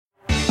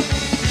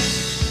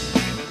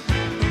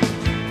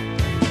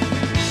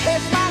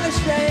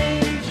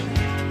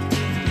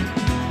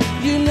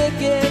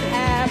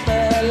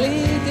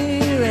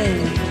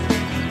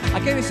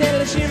Can you settle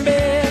the shin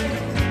bed?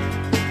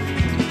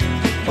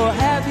 Or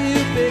have you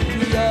picked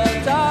your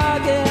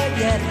target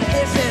yet?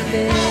 Listen,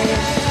 babe.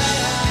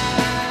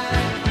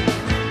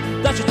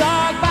 Don't your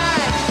dog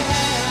bite?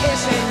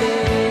 Listen,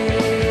 babe.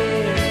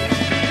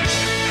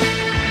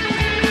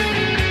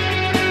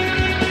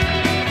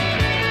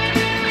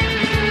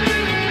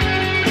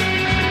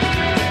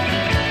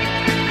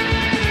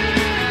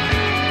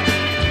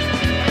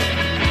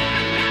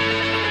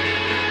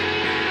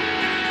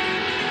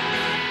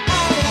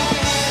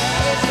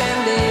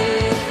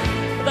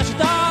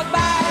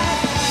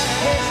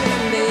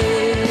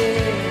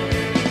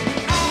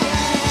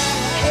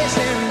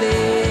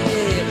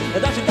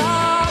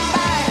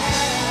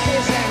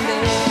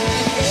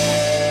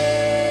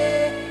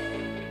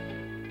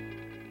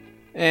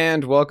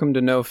 And welcome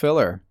to No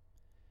Filler,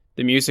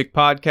 the music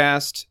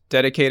podcast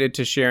dedicated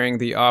to sharing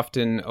the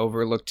often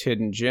overlooked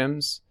hidden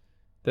gems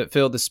that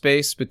fill the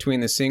space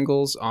between the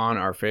singles on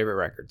our favorite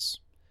records.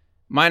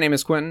 My name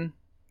is Quentin.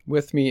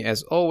 With me,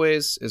 as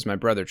always, is my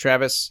brother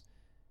Travis.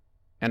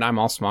 And I'm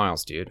all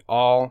smiles, dude.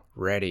 All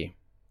ready.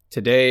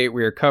 Today,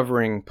 we are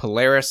covering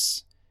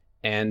Polaris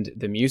and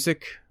the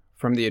music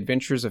from The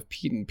Adventures of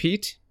Pete and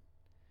Pete.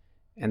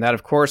 And that,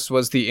 of course,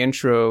 was the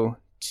intro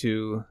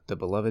to the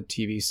beloved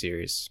TV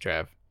series,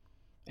 Trav.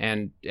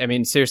 And, I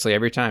mean, seriously,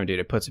 every time, dude,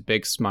 it puts a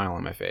big smile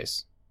on my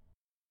face.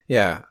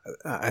 Yeah,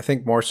 I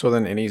think more so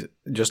than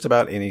just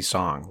about any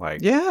song.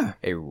 Like, yeah,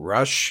 a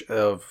rush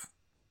of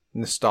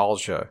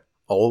nostalgia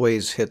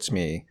always hits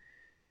me,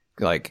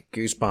 like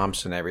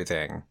goosebumps and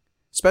everything.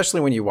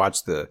 Especially when you watch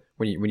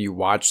when you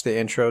watch the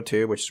intro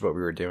too, which is what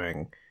we were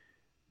doing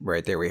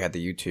right there. We had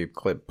the YouTube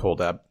clip pulled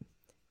up.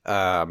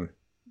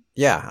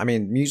 Yeah, I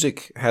mean,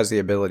 music has the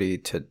ability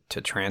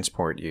to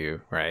transport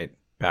you right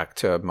back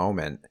to a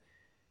moment,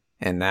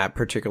 and that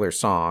particular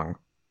song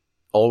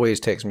always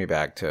takes me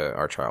back to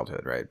our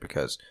childhood, right?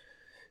 Because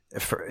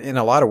in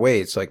a lot of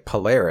ways, like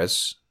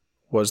Polaris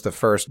was the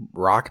first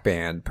rock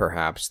band,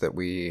 perhaps, that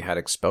we had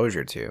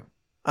exposure to.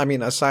 I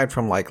mean, aside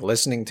from like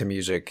listening to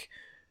music,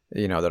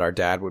 you know, that our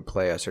dad would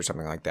play us or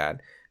something like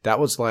that, that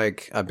was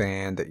like a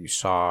band that you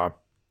saw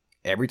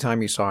every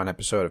time you saw an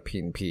episode of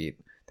Pete and Pete.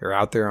 They're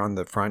out there on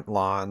the front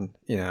lawn,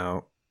 you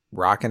know,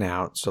 rocking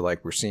out. So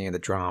like we're seeing the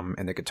drum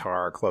and the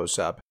guitar close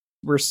up.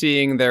 We're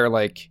seeing their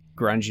like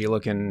grungy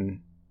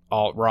looking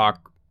alt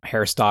rock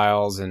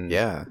hairstyles. And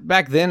yeah,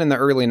 back then in the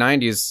early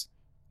 90s,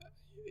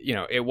 you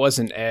know, it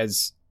wasn't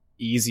as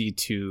easy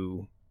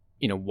to,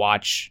 you know,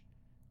 watch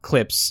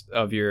clips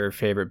of your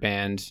favorite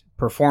band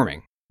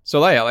performing.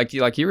 So yeah, like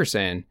you were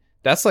saying,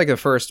 that's like the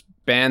first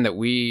band that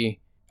we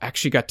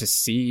actually got to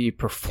see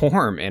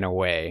perform in a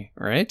way,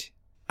 right?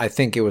 I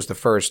think it was the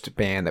first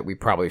band that we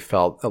probably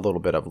felt a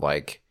little bit of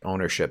like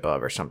ownership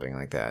of or something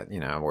like that, you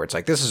know, where it's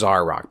like, this is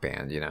our rock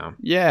band, you know?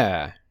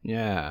 Yeah.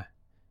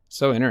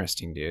 So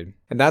interesting, dude.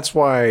 And that's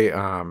why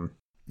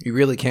you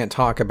really can't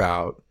talk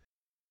about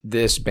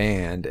this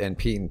band and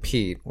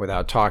Pete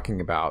without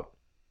talking about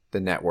the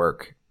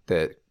network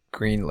that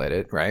greenlit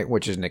it, right?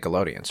 Which is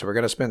Nickelodeon. So we're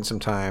going to spend some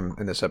time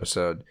in this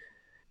episode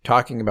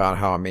talking about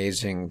how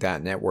amazing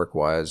that network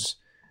was,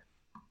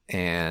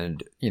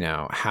 and, you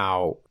know,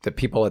 how the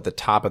people at the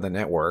top of the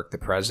network, the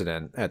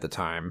president at the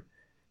time,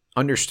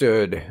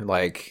 understood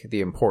like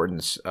the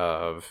importance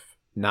of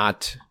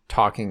not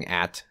talking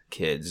at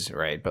kids,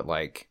 right? But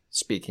like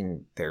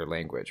speaking their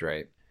language,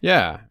 right?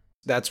 Yeah.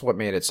 That's what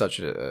made it such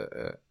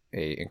a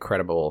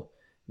incredible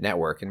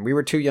network. And we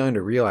were too young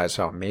to realize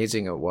how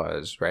amazing it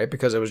was, right?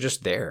 Because it was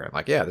just there.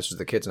 Like, yeah, this is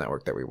the kids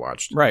network that we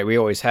watched. Right. We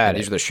always had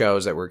These are the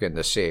shows that we're getting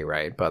to see,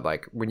 right? But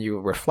like when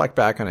you reflect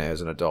back on it as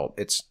an adult,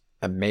 it's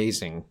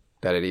amazing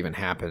that it even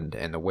happened,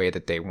 and the way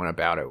that they went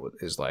about it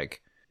is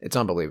like, it's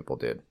unbelievable,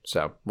 dude.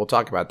 So we'll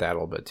talk about that a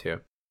little bit too.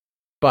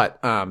 But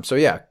so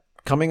yeah,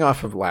 coming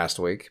off of last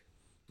week,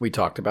 we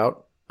talked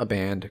about a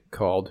band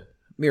called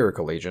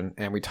Miracle Legion,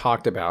 and we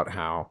talked about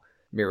how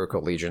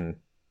Miracle Legion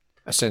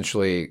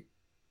essentially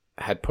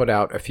had put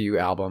out a few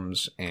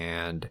albums,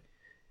 and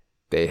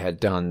they had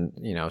done,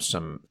 you know,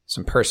 some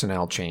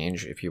personnel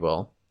change, if you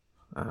will.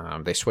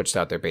 They switched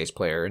out their bass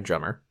player and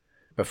drummer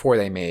before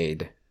they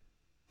made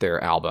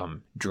their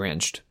album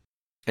Drenched.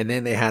 And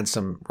then they had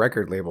some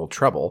record label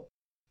trouble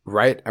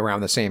right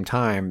around the same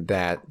time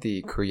that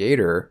the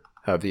creator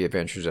of The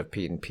Adventures of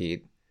Pete and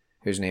Pete,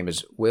 whose name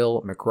is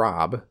Will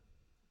McRobb,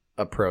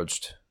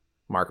 approached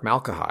Mark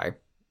Malkahai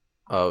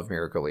of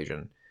Miracle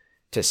Legion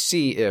to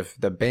see if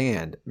the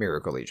band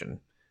Miracle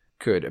Legion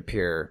could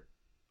appear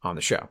on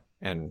the show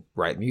and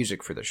write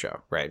music for the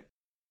show, right?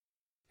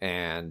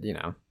 And, you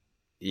know,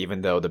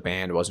 even though the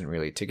band wasn't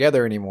really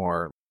together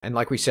anymore, and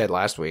like we said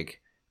last week,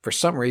 for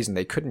some reason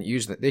they couldn't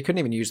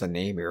even use the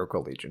name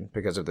Miracle Legion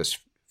because of this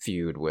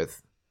feud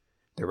with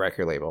the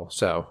record label.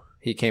 So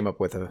he came up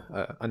with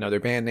another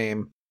band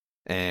name,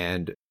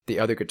 and the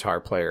other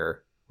guitar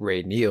player,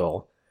 Ray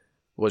Neal,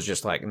 was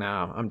just like,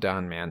 no, I'm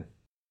done, man.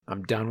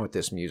 I'm done with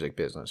this music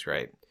business,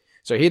 right?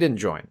 So he didn't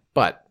join,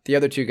 but the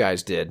other two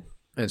guys did.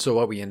 And so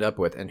what we end up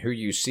with, and who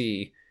you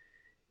see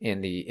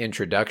in the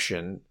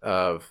introduction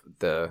of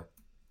the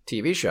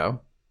TV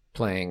show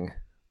playing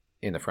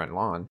in the front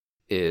lawn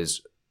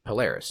is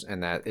Polaris.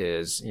 And that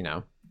is,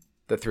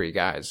 the three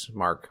guys,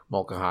 Mark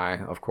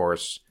Mulcahy, of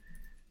course,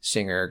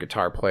 singer,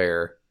 guitar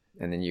player.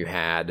 And then you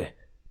had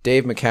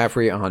Dave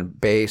McCaffrey on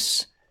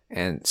bass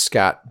and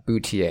Scott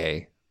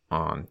Boutier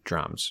on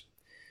drums.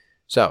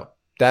 So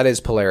that is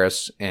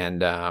Polaris.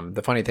 And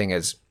the funny thing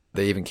is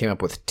they even came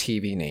up with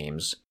TV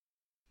names.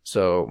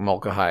 So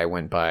Mulcahy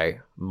went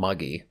by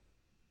Muggy,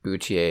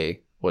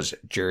 Boutier was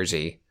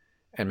Jersey,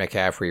 and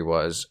McCaffrey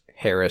was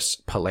Harris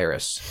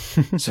Polaris.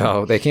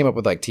 So they came up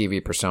with like TV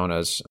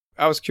personas.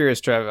 I was curious,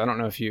 Trev. I don't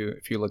know if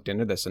you looked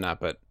into this or not,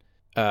 but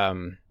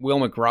Will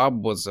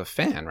McRobb was a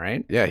fan,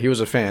 right? Yeah, he was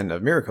a fan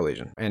of Miracle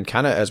Legion. And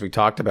kind of as we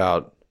talked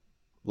about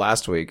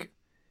last week,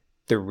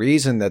 the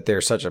reason that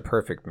they're such a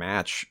perfect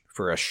match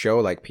for a show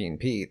like Pete and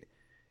Pete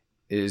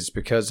is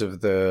because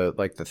of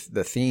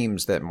the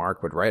themes that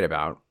Mark would write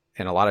about.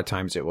 And a lot of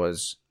times it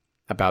was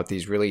about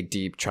these really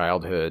deep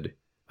childhood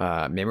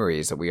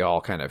memories that we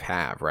all kind of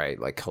have, right?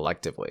 Like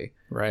collectively.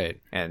 Right.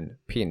 And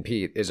Pete and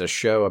Pete is a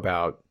show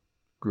about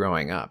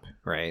growing up,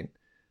 right?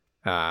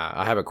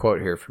 I have a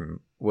quote here from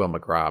Will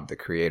McRobb, the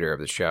creator of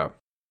the show.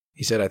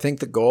 He said, "I think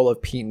the goal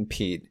of Pete and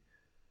Pete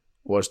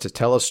was to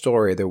tell a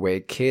story the way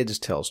kids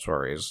tell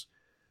stories,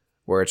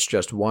 where it's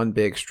just one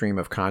big stream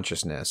of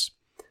consciousness,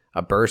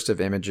 a burst of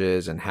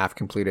images and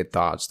half-completed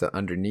thoughts that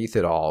underneath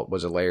it all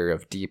was a layer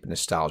of deep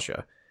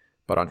nostalgia.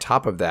 But on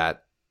top of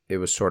that, it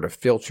was sort of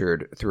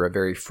filtered through a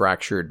very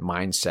fractured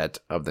mindset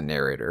of the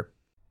narrator."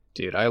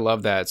 Dude, I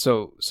love that.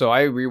 So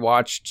I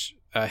rewatched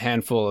a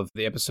handful of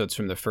the episodes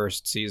from the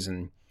first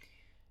season,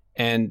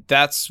 and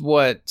that's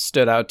what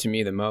stood out to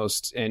me the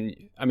most. And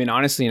I mean,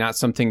 honestly, not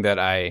something that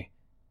I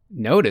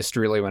noticed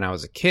really when I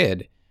was a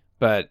kid,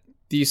 but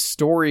these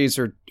stories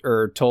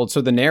are told.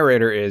 So the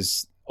narrator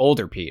is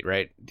older Pete,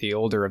 right? The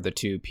older of the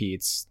two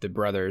Petes, the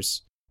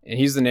brothers, and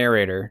he's the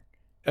narrator,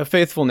 a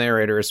faithful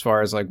narrator as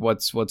far as like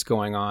what's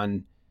going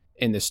on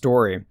in the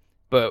story.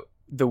 But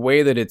the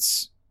way that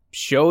it's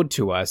showed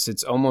to us,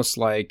 it's almost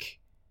like,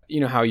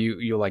 how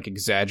you like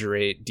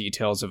exaggerate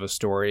details of a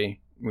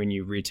story when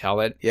you retell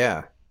it.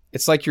 Yeah.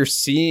 It's like you're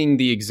seeing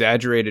the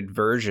exaggerated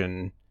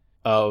version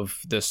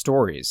of the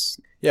stories.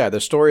 Yeah, the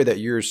story that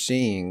you're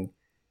seeing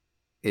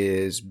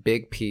is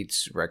Big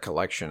Pete's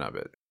recollection of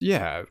it.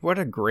 Yeah, what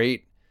a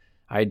great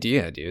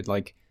idea, dude.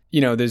 Like,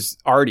 there's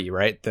Artie,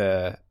 right?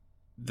 The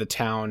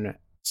town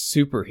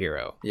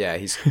superhero. Yeah,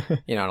 he's,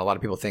 and a lot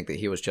of people think that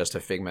he was just a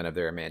figment of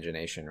their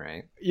imagination,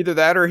 right? Either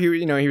that or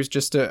he was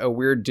just a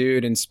weird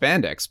dude in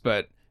spandex.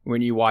 But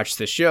when you watch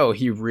the show,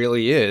 he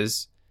really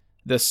is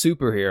the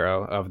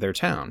superhero of their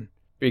town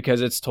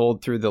because it's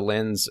told through the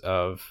lens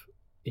of,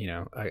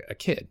 a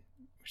kid.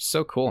 Which is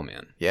so cool,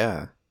 man.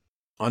 Yeah.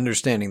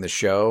 Understanding the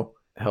show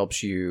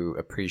helps you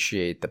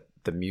appreciate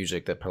the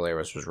music that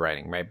Polaris was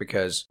writing, right?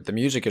 Because the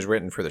music is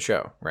written for the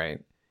show, right?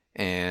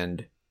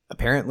 And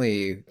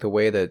apparently the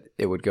way that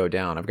it would go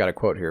down, I've got a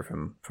quote here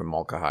from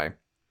Mulcahy.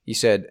 He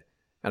said,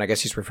 and I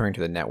guess he's referring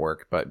to the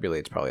network, but really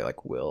it's probably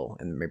like Will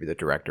and maybe the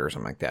director or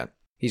something like that.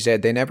 He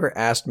said, "They never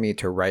asked me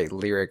to write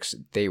lyrics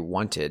they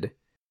wanted.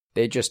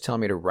 They just tell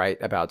me to write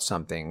about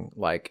something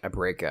like a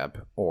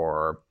breakup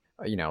or,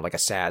 like a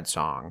sad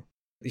song."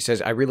 He says,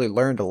 "I really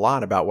learned a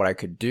lot about what I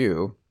could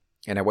do,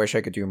 and I wish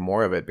I could do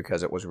more of it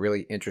because it was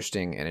really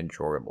interesting and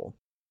enjoyable."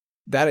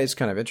 That is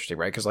kind of interesting,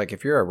 right? Because like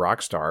if you're a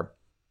rock star,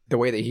 the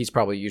way that he's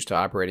probably used to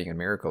operating in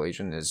Miracle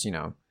Legion is,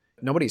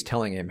 nobody's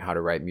telling him how to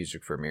write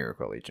music for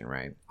Miracle Legion,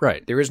 right?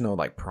 Right. There is no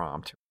like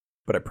prompt,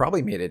 but it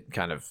probably made it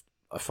kind of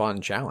a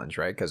fun challenge,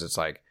 right? Because it's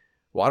like,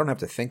 well, I don't have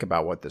to think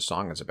about what this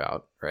song is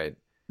about, right?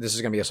 This is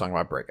going to be a song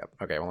about breakup.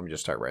 Okay, well, let me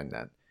just start writing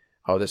that.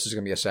 Oh, this is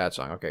going to be a sad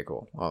song. Okay,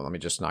 cool. Well, let me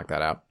just knock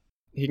that out.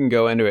 He can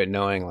go into it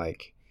knowing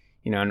like,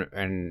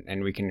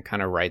 and we can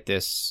kind of write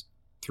this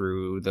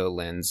through the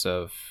lens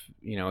of,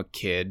 a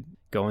kid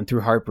going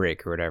through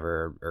heartbreak or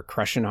whatever, or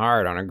crushing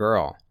hard on a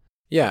girl.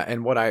 Yeah,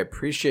 and what I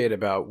appreciate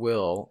about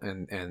Will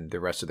and the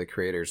rest of the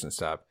creators and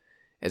stuff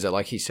is that,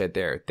 like he said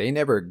there, they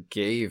never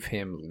gave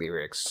him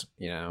lyrics,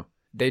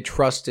 They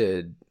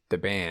trusted the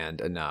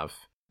band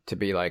enough to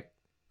be like,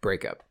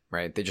 breakup,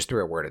 right? They just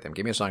threw a word at them.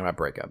 Give me a song about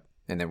breakup,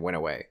 and then went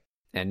away.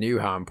 And knew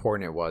how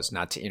important it was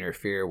not to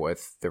interfere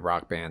with the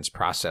rock band's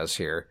process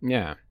here.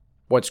 Yeah.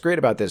 What's great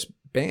about this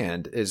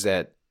band is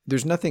that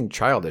there's nothing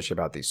childish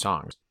about these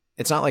songs.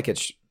 It's not like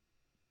it's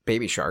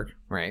Baby Shark,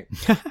 right?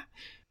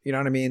 You know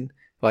what I mean?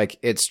 Like,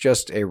 it's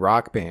just a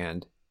rock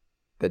band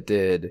that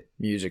did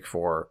music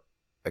for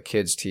a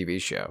kid's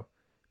TV show.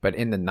 But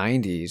in the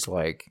 90s,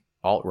 like,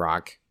 alt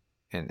rock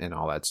and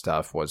all that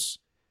stuff was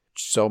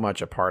so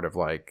much a part of,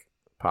 like,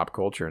 pop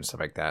culture and stuff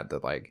like that,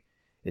 like,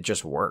 it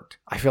just worked.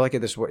 I feel like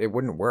it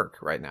wouldn't work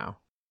right now.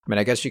 I mean,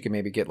 I guess you could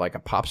maybe get, like, a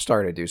pop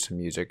star to do some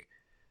music.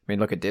 I mean,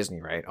 look at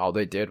Disney, right? All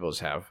they did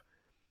was have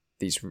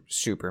these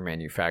super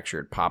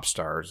manufactured pop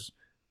stars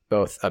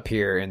both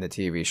appear in the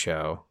TV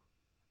show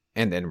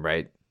and then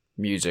write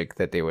music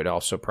that they would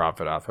also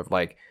profit off of,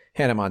 like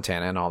Hannah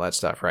Montana and all that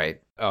stuff,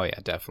 right? Oh, yeah,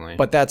 definitely.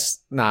 But that's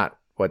not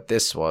what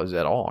this was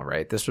at all,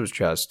 right? This was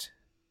just,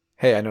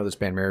 hey, I know this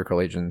band Miracle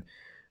Legion.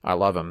 I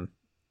love them.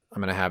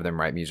 I'm going to have them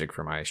write music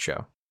for my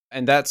show.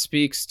 And that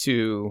speaks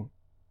to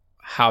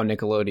how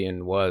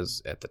Nickelodeon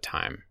was at the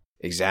time.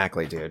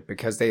 Exactly, dude,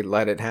 because they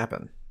let it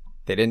happen.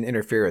 They didn't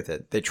interfere with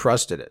it. They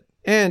trusted it.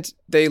 And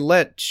they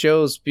let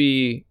shows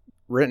be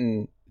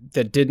written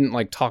that didn't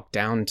like talk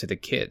down to the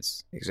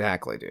kids.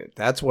 Exactly, dude.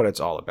 That's what it's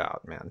all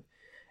about, man.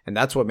 And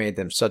that's what made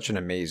them such an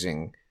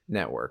amazing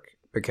network,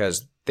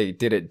 because they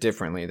did it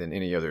differently than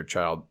any other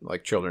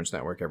children's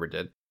network ever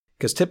did.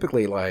 Because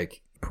typically,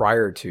 like,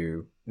 prior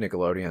to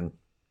Nickelodeon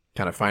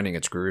kind of finding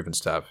its groove and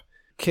stuff,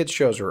 kids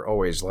shows were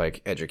always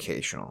like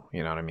educational,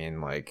 you know what I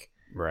mean? Like,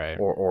 right.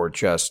 Or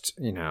just,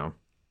 you know,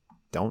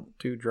 don't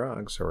do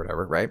drugs or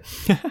whatever, right?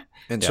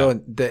 And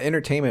so the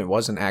entertainment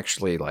wasn't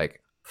actually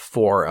like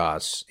for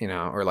us, you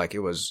know, or like it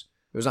was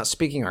not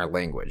speaking our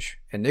language.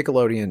 And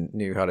Nickelodeon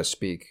knew how to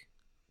speak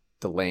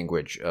the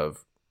language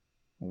of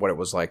what it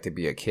was like to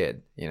be a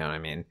kid, you know what I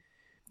mean?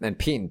 And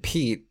Pete and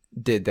Pete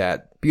did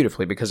that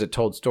beautifully because it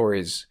told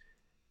stories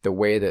the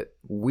way that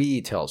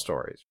we tell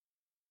stories.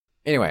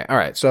 Anyway, all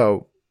right,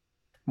 so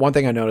one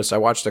thing I noticed, I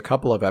watched a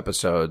couple of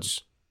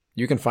episodes.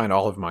 You can find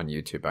all of them on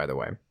YouTube, by the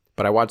way.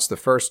 But I watched the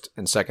first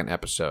and second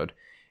episode,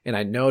 and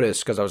I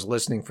noticed, because I was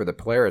listening for the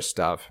Polaris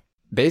stuff,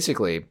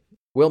 basically,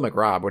 Will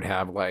McRobb would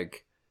have,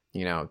 like,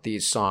 you know,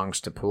 these songs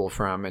to pull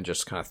from and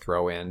just kind of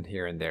throw in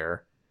here and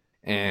there.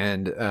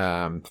 And,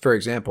 for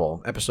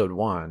example, episode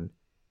 1,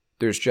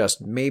 there's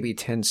just maybe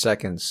 10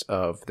 seconds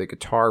of the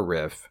guitar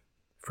riff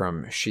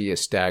from She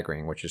Is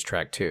Staggering, which is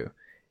track 2,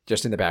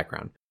 just in the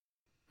background.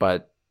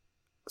 But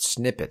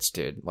snippets,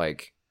 dude.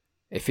 Like,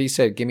 if he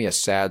said, give me a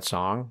sad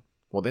song,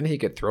 well, then he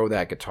could throw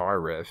that guitar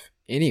riff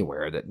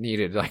anywhere that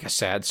needed, like, a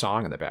sad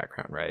song in the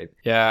background, right?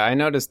 Yeah, I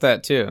noticed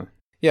that too.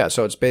 Yeah,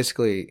 so it's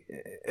basically,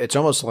 it's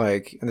almost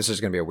like, and this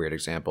is going to be a weird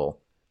example,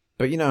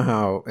 but you know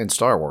how in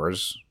Star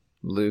Wars,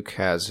 Luke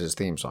has his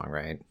theme song,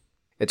 right?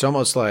 It's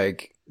almost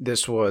like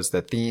this was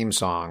the theme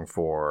song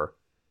for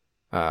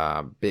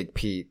Big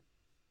Pete,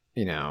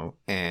 you know,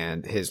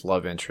 and his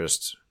love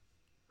interest,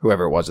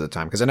 whoever it was at the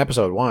time. Because in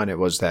episode 1, it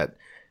was that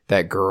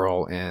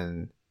girl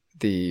in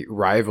the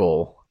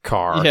rival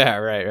car. Yeah,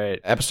 right.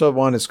 Episode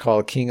 1 is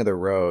called King of the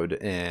Road,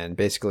 and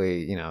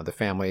basically, you know, the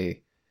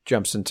family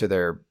jumps into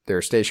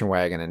their station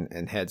wagon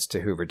and heads to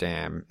Hoover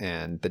Dam,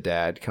 and the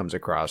dad comes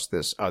across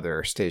this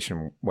other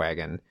station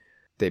wagon.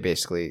 They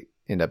basically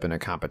end up in a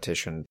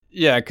competition.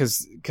 Yeah,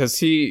 because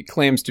he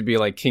claims to be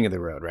like king of the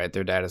road, right?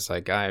 Their dad is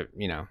like,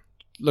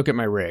 look at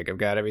my rig. I've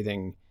got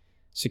everything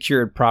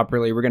secured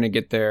properly. We're going to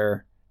get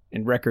there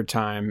in record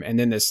time. And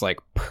then this like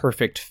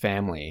perfect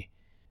family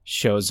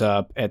shows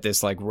up at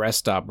this like rest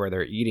stop where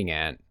they're eating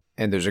at.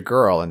 And there's a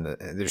girl, and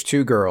there's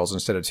 2 girls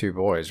instead of 2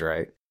 boys,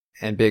 right?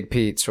 And Big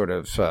Pete sort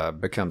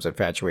of becomes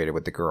infatuated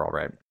with the girl,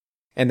 right?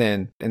 And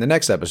then in the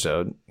next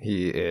episode,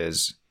 he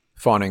is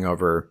fawning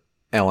over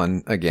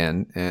Ellen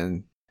again,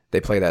 and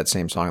they play that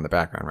same song in the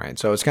background, right?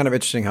 So it's kind of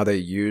interesting how they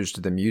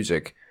used the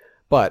music.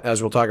 But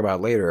as we'll talk about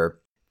later,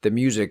 the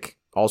music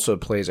also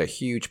plays a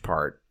huge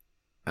part,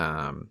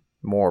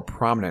 more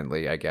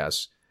prominently, I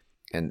guess,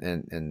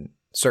 in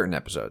certain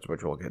episodes,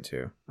 which we'll get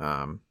to.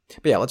 But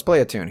yeah, let's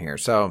play a tune here.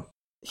 So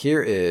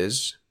here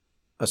is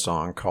a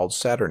song called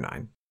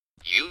Saturnine.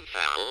 You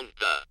found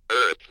the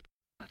Earth.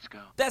 Let's go.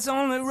 There's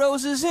only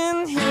roses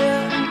in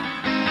here.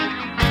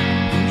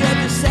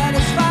 Get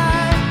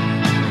dissatisfied.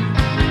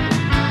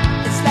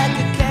 It's like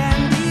a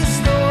candy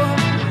store.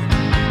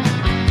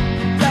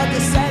 You're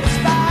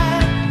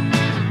dissatisfied.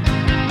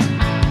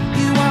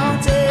 You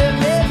want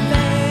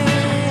everything.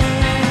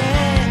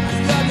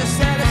 You're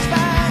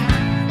dissatisfied.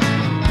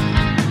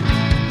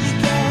 You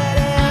get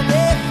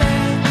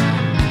everything.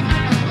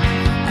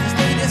 I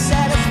stay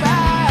dissatisfied.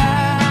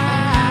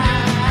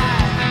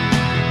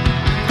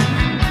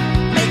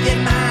 Make it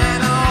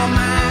mine, all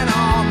mine,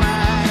 all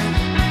mine.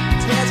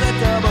 There's a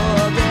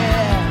double dare.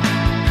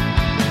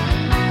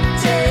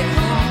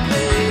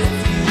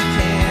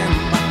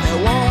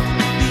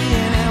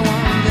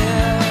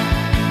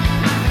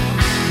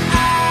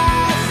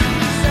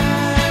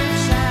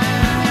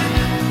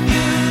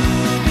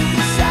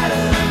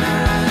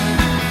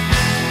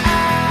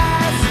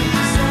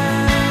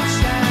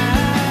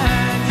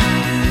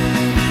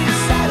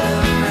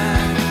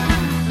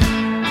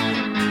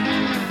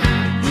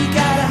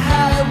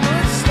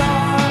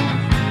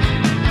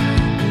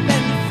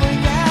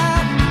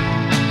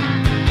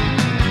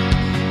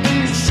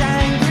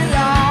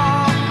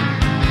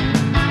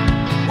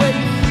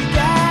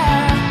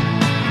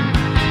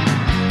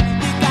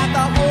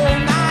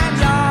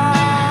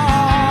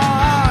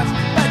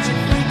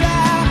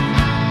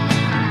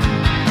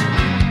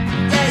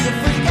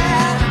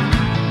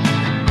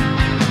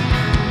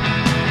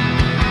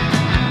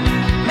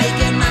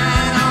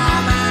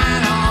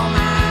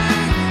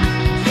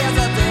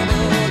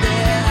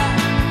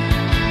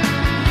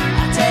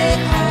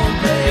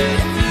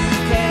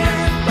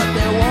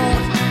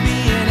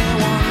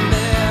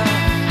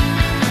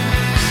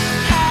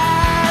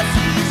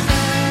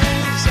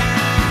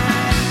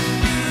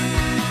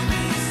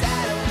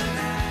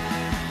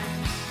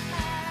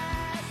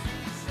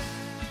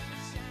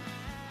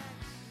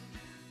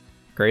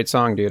 Great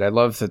song, dude. I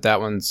love that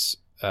one's,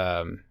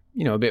 a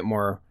bit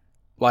more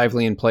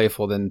lively and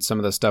playful than some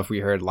of the stuff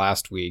we heard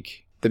last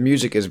week. The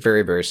music is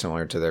very, very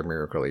similar to their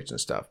Miracle Legion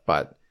stuff,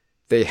 but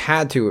they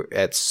had to,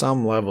 at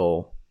some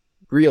level,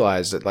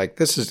 realize that, like,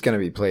 this is going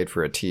to be played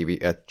for a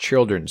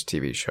children's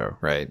TV show,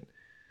 right?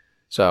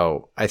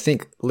 So I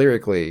think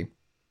lyrically,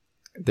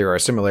 there are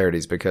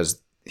similarities because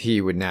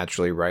he would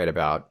naturally write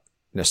about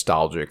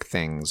nostalgic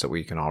things that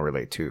we can all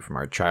relate to from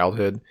our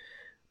childhood.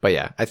 But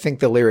yeah, I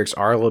think the lyrics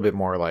are a little bit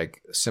more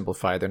like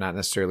simplified. They're not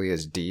necessarily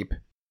as deep.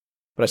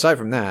 But aside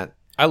from that,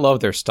 I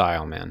love their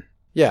style, man.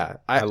 Yeah,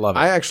 I love it.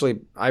 I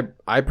actually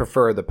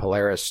prefer the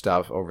Polaris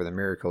stuff over the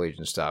Miracle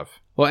Legion stuff.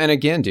 Well, and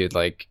again, dude,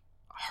 like,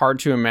 hard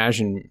to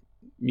imagine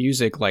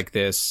music like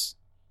this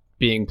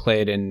being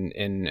played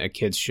in a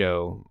kids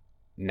show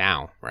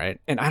now,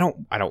 right? And I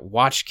don't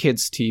watch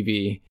kids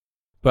TV,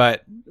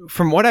 but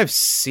from what I've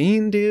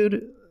seen,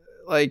 dude,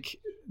 like,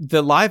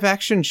 the live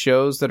action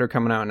shows that are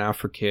coming out now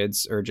for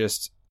kids are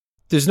just,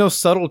 there's no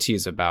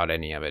subtleties about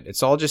any of it.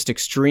 It's all just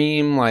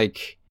extreme,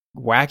 like,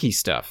 wacky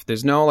stuff.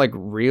 There's no, like,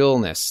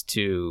 realness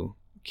to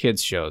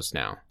kids shows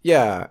now.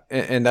 Yeah,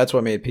 and that's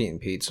what made Pete and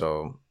Pete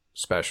so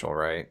special,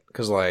 right?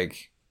 Because,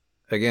 like,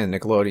 again,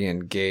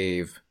 Nickelodeon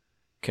gave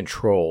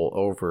control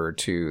over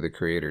to the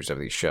creators of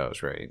these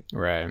shows, right?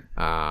 Right.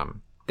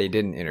 They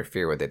didn't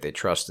interfere with it. They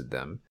trusted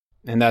them.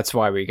 And that's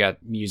why we got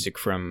music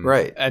from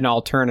right. an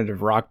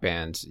alternative rock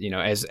band,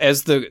 as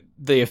the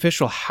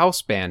official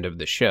house band of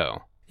the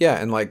show. Yeah,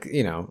 and, like,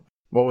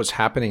 what was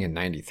happening in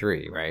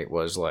 93, right,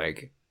 was,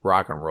 like,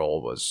 rock and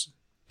roll was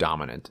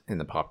dominant in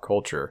the pop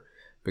culture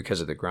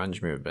because of the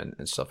grunge movement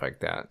and stuff like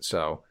that.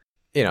 So,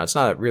 it's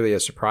not really a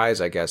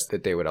surprise, I guess,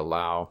 that they would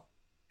allow,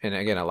 and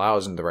again, allow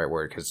isn't the right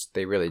word, because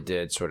they really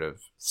did sort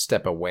of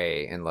step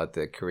away and let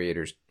the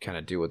creators kind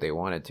of do what they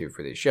wanted to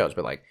for these shows.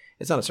 But, like,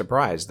 it's not a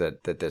surprise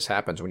that this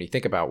happens when you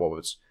think about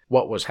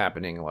what was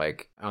happening,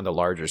 like, on the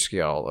larger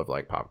scale of,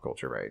 like, pop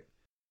culture, right?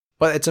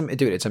 But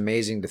it's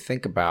amazing to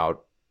think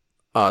about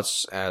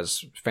us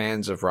as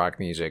fans of rock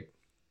music.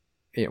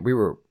 We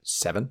were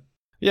 7.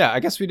 Yeah, I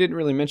guess we didn't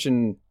really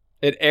mention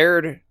it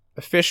aired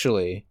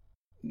officially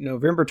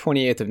November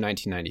 28th of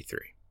 1993.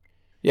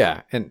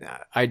 Yeah, and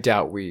I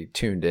doubt we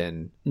tuned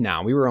in.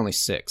 No, we were only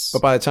 6.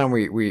 But by the time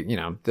we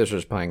this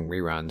was playing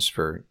reruns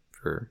for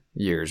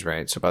years,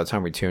 right? So by the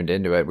time we tuned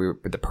into it, we were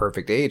the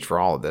perfect age for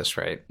all of this,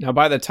 right? Now,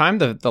 by the time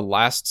the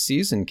last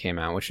season came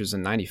out, which was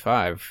in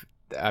 95,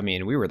 I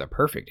mean, we were the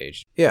perfect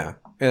age. Yeah,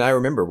 and I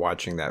remember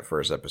watching that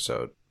first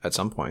episode at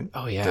some point.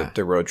 Oh, yeah.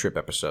 The road trip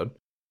episode.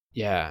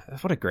 Yeah,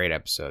 what a great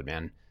episode,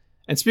 man.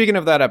 And speaking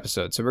of that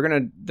episode, so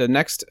the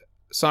next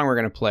song we're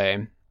going to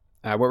play,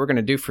 what we're going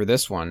to do for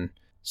this one,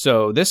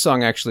 so this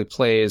song actually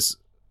plays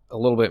a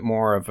little bit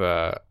more of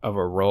a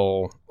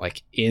role,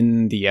 like,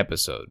 in the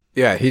episode.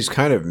 Yeah, he's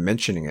kind of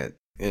mentioning it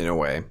in a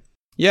way.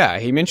 Yeah,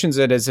 he mentions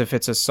it as if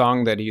it's a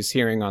song that he's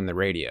hearing on the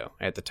radio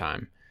at the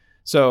time.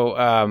 So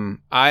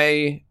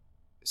I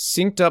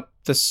synced up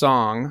the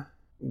song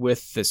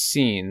with the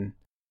scene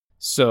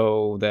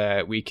so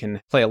that we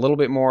can play a little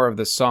bit more of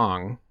the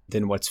song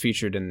than what's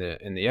featured in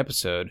the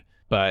episode,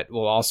 but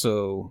we'll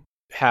also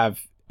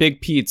have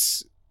Big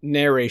Pete's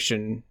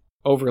narration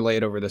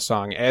overlaid over the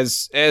song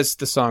as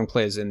the song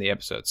plays in the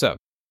episode. So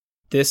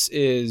this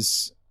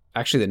is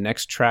actually the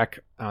next track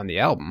on the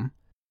album.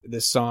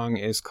 This song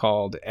is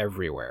called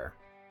Everywhere.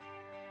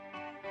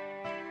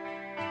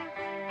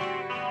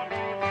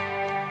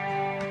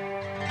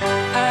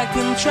 I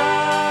can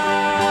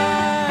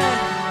try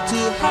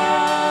to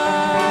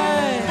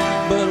hide,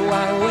 but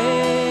why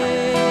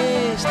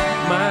waste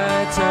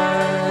my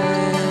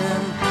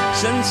time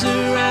since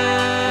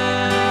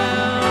around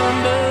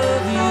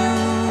of you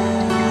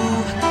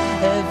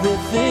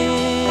everything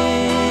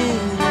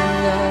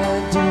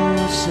I do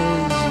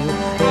says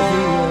you're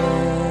everywhere.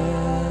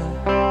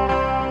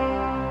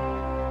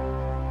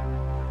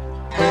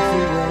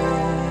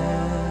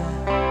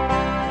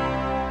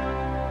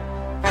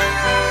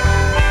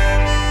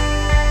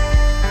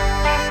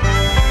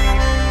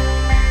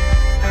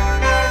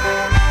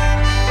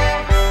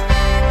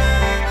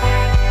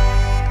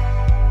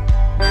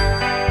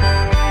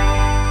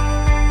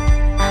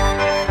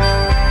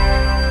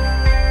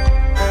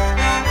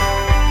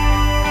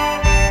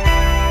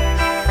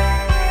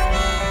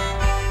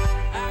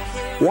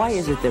 Why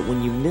is it that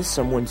when you miss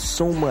someone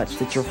so much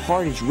that your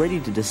heart is ready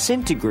to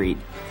disintegrate,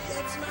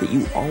 that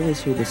you always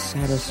hear the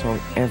saddest song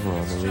ever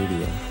on the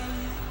radio?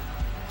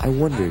 I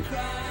wondered,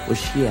 was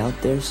she out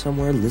there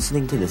somewhere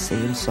listening to the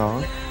same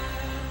song?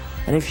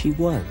 And if she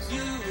was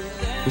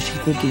she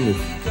thinking of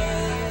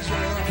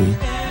me?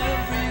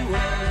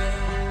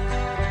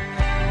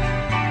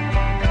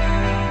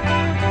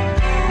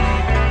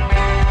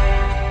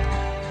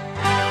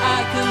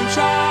 I can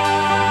try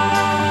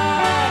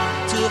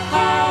to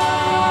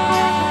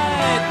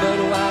hide, but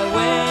why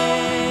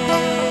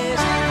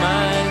waste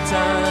my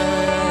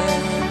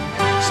time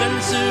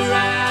since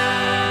around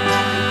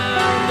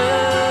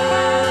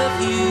of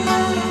you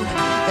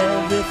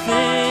everything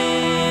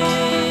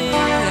I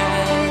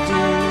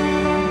do,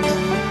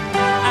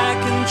 I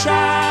can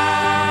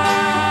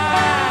try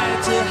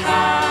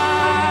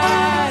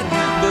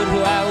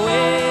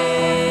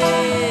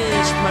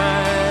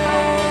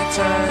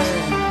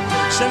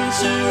ocean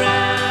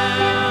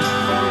surrounding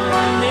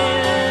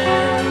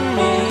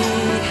me.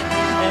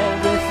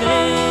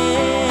 Everything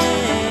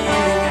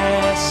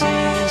I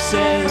see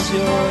says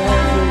you're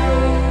everywhere.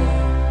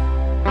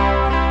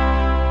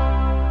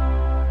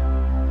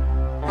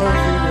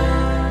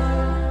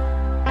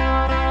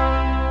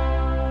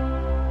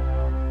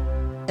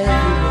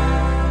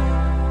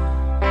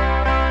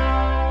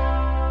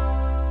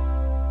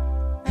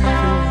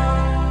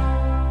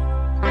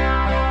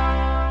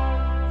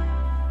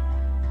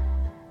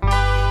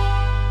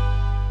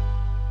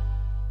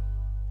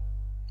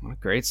 What a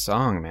great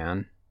song,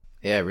 man.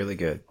 Yeah, really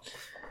good.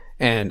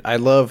 And I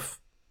love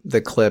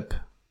the clip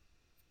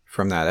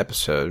from that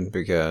episode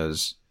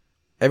because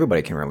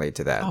everybody can relate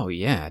to that. Oh,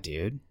 yeah,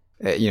 dude.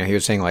 He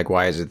was saying, like,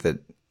 why is it that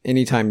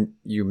anytime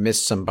you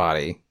miss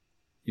somebody,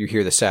 you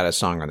hear the saddest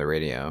song on the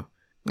radio?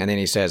 And then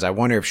he says, I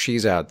wonder if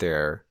she's out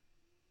there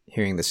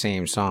hearing the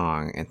same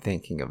song and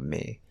thinking of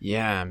me.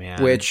 Yeah,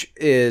 man. Which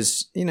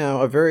is,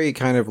 a very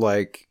kind of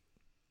like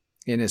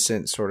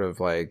innocent sort of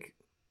like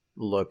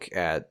look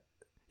at,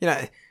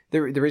 the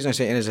reason I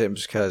say innocent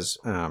is because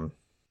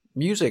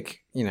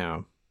music,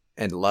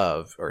 and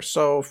love are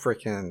so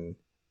freaking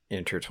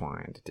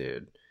intertwined,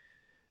 dude.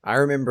 I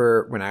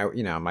remember when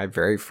my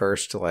very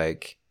first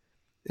like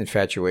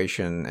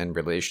infatuation and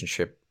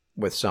relationship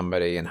with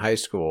somebody in high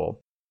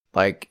school,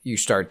 like you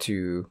start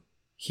to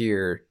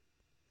hear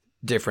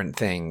different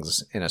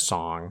things in a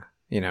song.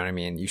 You know what I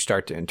mean? You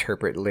start to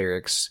interpret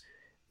lyrics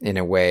in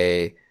a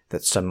way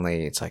that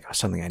suddenly it's like,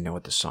 suddenly I know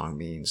what the song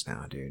means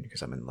now, dude,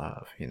 because I'm in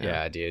love,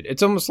 Yeah, dude.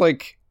 It's almost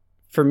like,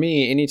 for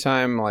me,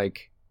 anytime,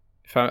 like,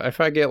 if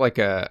I get, like,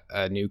 a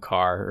new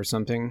car or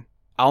something,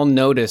 I'll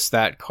notice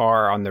that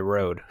car on the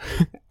road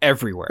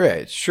everywhere.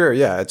 Right, sure,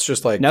 yeah. It's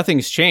just like...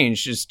 Nothing's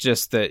changed. It's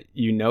just that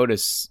you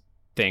notice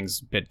things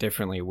a bit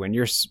differently when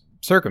your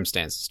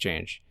circumstances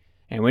change.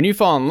 And when you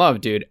fall in love,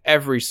 dude,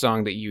 every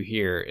song that you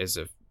hear is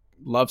a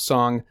love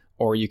song,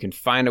 or you can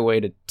find a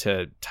way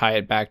to tie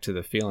it back to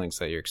the feelings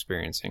that you're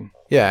experiencing.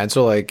 Yeah, and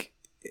so, like,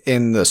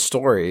 in the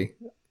story,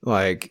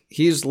 like,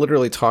 he's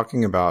literally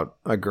talking about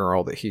a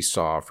girl that he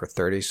saw for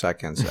 30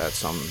 seconds at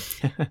some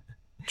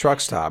truck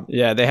stop.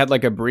 Yeah, they had,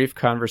 like, a brief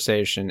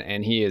conversation,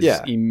 and he is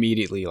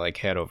immediately, like,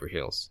 head over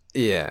heels.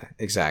 Yeah,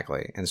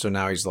 exactly. And so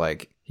now he's,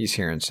 like, he's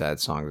hearing sad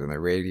songs on the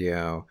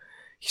radio.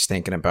 He's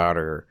thinking about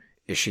her.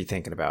 Is she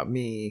thinking about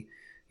me?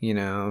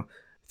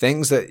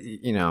 Things that,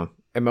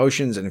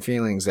 emotions and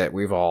feelings that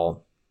we've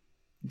all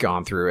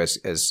gone through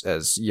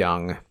as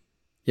young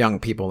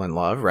people in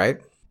love,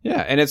 right?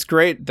 Yeah, and it's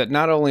great that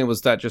not only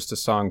was that just a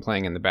song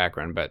playing in the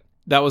background, but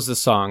that was the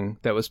song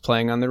that was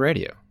playing on the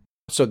radio.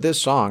 So this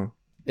song,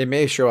 it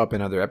may show up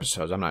in other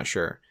episodes, I'm not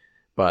sure,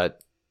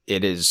 but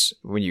it is,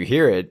 when you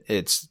hear it,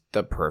 it's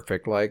the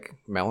perfect, like,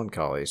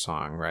 melancholy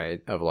song,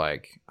 right? Of,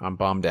 like, I'm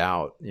bummed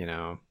out,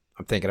 I'm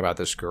thinking about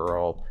this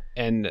girl.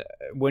 And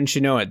wouldn't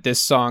you know it, this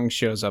song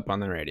shows up on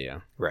the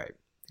radio. Right.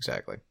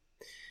 Exactly.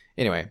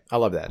 Anyway, I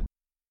love that.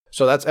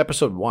 So that's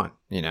episode 1,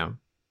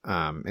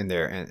 and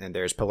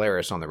there's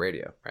Polaris on the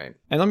radio, right?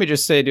 And let me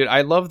just say, dude,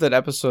 I love that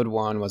episode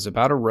 1 was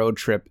about a road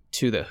trip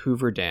to the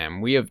Hoover Dam.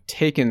 We have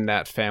taken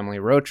that family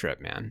road trip,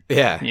 man.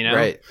 Yeah,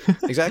 right.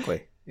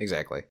 Exactly.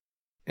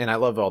 And I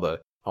love all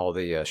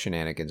the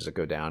shenanigans that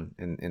go down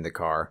in the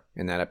car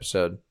in that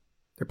episode.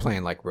 They're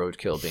playing like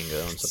roadkill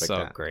bingo and stuff like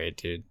that. So great,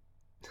 dude.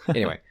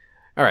 Anyway,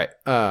 all right.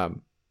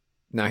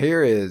 Now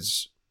here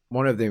is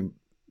one of the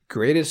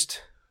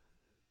greatest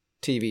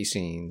TV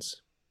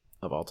scenes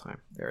of all time.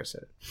 There, I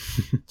said it.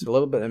 It's a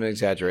little bit of an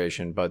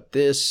exaggeration, but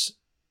this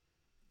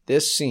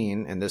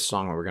scene and this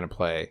song that we're going to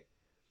play,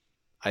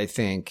 I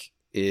think,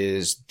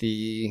 is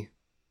the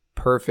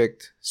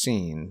perfect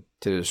scene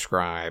to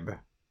describe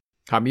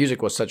how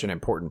music was such an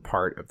important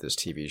part of this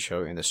TV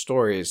show and the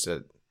stories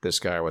that this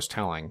guy was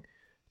telling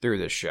through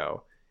this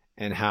show,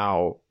 and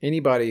how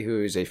anybody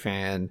who is a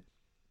fan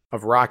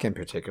of rock in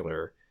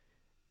particular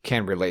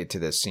can relate to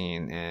this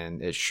scene,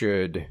 and it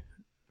should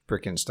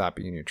freaking stop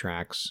you in your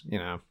tracks,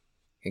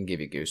 and give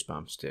you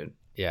goosebumps, dude.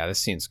 Yeah, this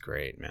scene's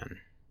great, man.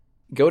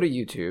 Go to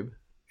YouTube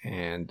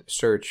and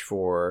search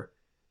for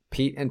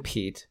Pete and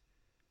Pete,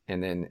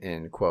 and then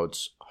in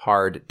quotes,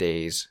 Hard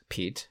Day's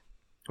Pete,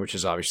 which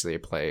is obviously a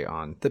play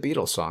on the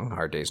Beatles song,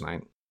 Hard Day's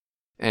Night.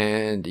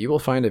 And you will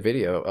find a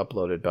video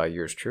uploaded by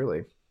yours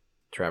truly,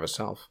 Travis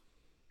Self.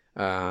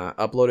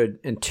 Uploaded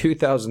in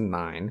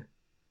 2009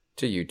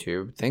 to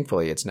YouTube.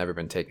 Thankfully, it's never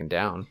been taken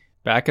down.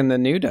 Back in the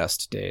New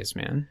Dust days,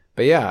 man.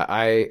 But yeah,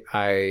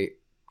 I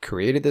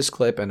created this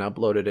clip and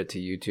uploaded it to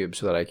YouTube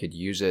so that I could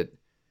use it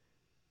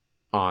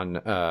on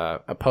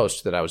a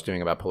post that I was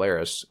doing about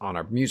Polaris on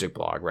our music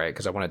blog, right?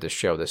 Because I wanted to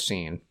show this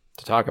scene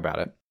to talk about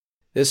it.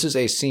 This is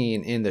a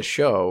scene in the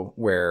show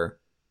where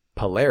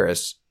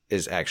Polaris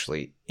is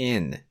actually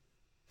in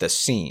the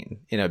scene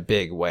in a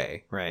big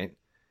way, right?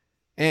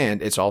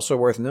 And it's also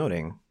worth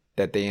noting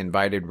that they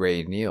invited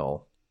Ray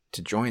Neal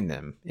to join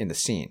them in the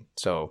scene.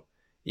 So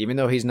even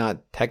though he's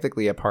not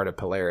technically a part of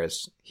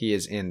Polaris, he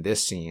is in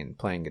this scene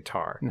playing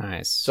guitar.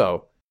 Nice.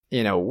 So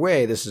in a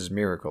way, this is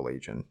Miracle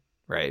Legion,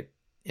 right?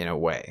 in a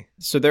way.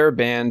 So they're a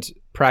band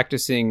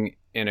practicing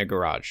in a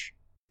garage.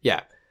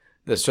 Yeah.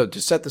 So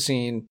to set the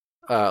scene,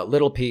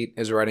 Little Pete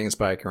is riding his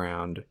bike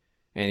around,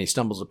 and he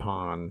stumbles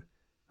upon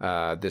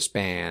this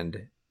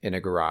band in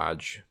a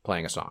garage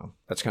playing a song.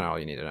 That's kind of all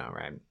you need to know,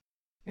 right?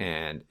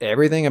 And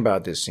everything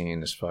about this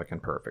scene is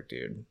fucking perfect,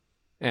 dude.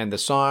 And the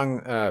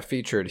song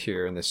featured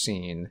here in the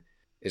scene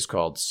is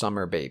called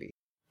Summer Baby.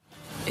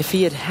 If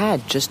he had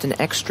had just an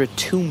extra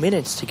 2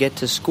 minutes to get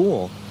to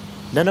school,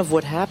 none of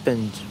what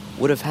happened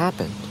would have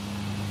happened.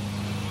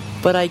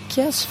 But I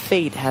guess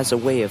fate has a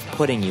way of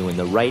putting you in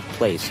the right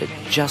place at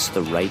just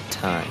the right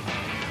time.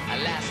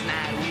 Last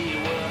night we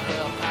were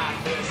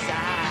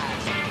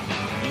hypothesized.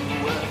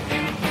 You were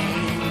an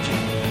angel.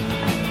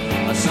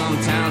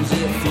 Sometimes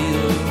it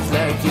feels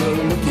like you're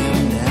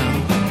looking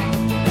down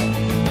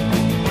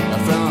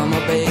from a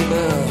baby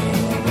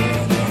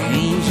where the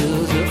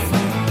angels are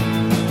found.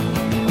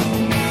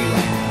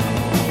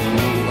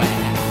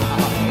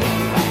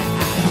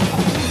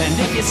 And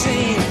if you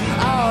seen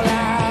all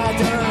I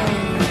done,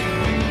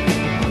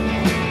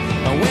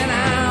 when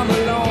I'm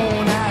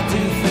alone I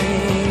do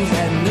things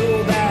that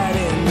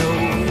nobody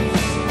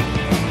knows.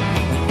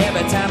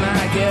 Every time I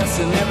guess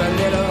and every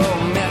little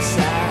mess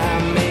I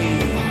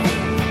made,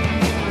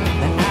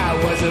 and I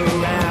was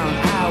around, and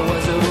I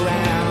was around.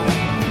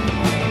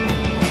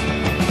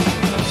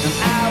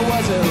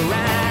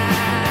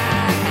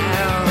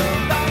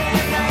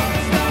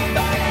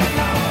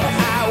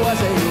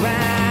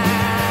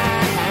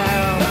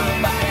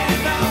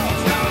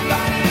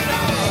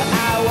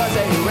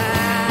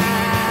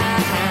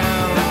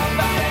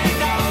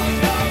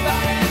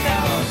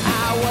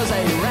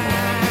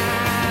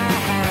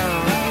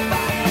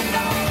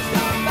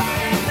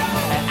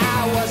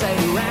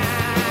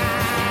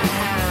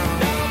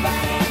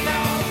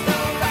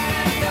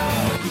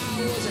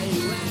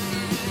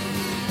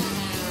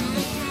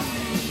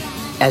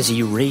 As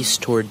he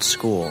raced toward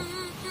school,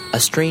 a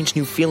strange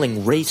new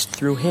feeling raced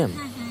through him,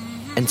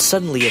 and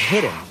suddenly it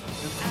hit him.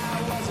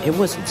 It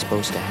wasn't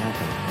supposed to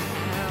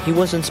happen. He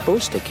wasn't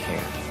supposed to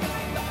care.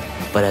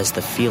 But as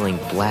the feeling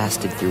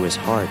blasted through his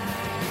heart,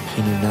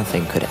 he knew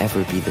nothing could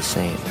ever be the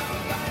same.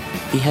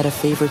 He had a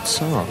favorite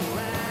song,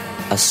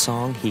 a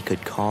song he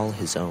could call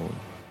his own.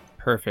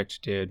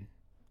 Perfect, dude.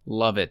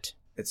 Love it.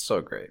 It's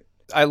so great.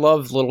 I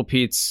love Little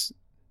Pete's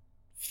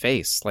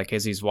face, like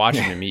as he's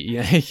watching him.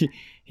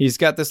 He's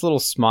got this little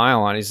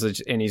smile on.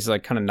 He's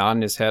like kind of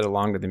nodding his head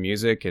along to the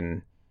music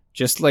and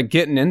just like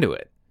getting into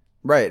it.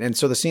 Right. And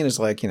so the scene is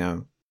like,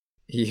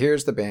 he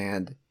hears the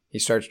band. He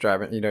starts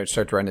driving,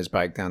 starts riding his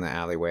bike down the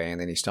alleyway, and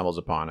then he stumbles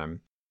upon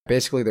him.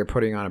 Basically, they're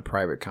putting on a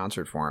private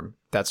concert for him.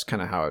 That's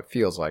kind of how it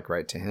feels like,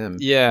 right, to him.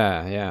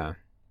 Yeah.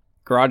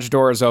 Garage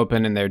door is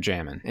open and they're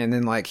jamming. And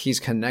then like he's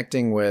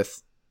connecting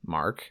with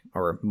Mark,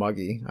 or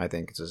Muggy, I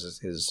think is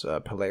his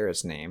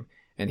Polaris name.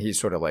 And he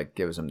sort of like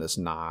gives him this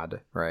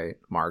nod, right,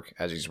 Mark,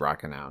 as he's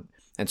rocking out.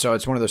 And so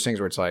it's one of those things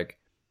where it's like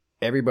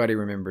everybody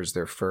remembers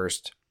their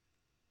first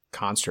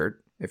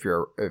concert, if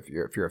you're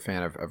a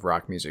fan of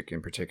rock music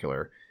in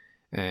particular,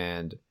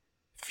 and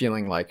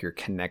feeling like you're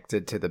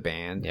connected to the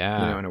band,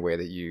 in a way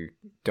that you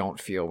don't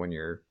feel when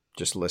you're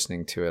just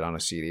listening to it on a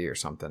CD or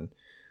something.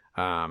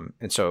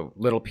 And so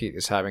Little Pete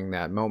is having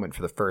that moment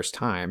for the first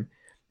time.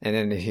 And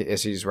then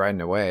as he's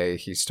riding away,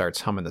 he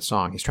starts humming the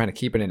song. He's trying to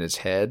keep it in his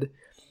head.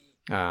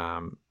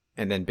 And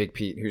then Big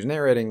Pete, who's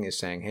narrating, is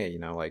saying, hey,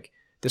 like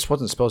this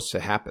wasn't supposed to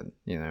happen.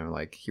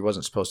 Like he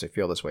wasn't supposed to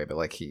feel this way, but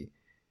like he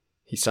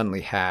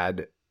suddenly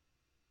had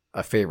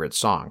a favorite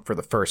song for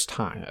the first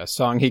time. A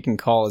song he can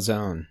call his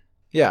own.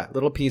 Yeah,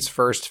 Little Pete's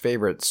first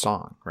favorite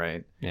song,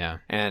 right? Yeah.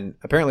 And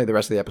apparently the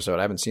rest of the episode,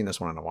 I haven't seen this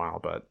one in a while,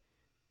 but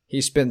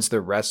he spends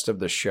the rest of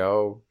the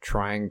show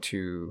trying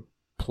to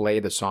play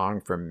the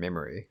song from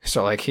memory.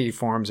 So like he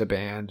forms a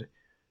band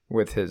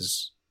with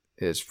his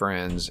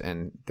friends,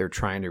 and they're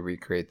trying to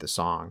recreate the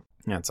song.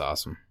 That's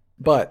awesome.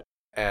 But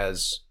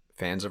as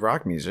fans of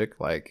rock music,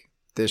 like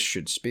this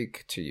should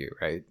speak to you,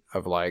 right?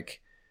 Of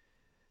like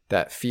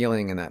that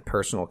feeling and that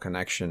personal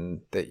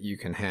connection that you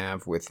can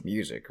have with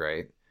music,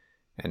 right?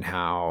 And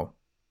how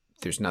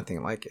there's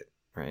nothing like it,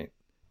 right?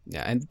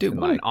 Yeah, and dude,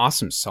 what an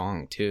awesome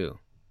song too.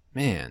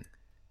 Man,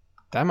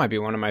 that might be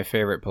one of my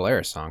favorite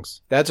Polaris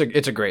songs.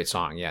 It's a great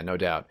song, yeah, no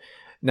doubt.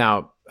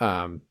 Now,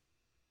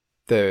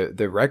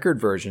 the record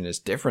version is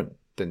different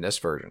than this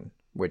version,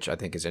 which I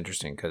think is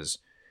interesting because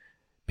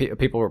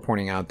people were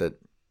pointing out that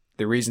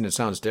the reason it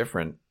sounds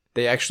different,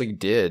 they actually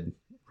did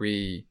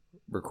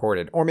re-record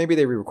it, or maybe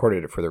they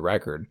re-recorded it for the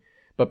record,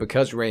 but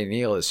because Ray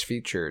Neal is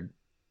featured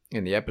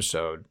in the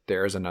episode,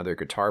 there is another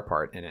guitar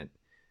part in it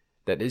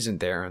that isn't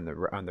there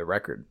on the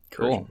record.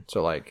 Cool. Version.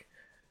 So like,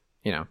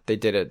 they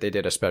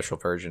did a special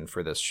version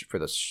for this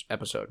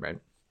episode, right?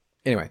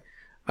 Anyway,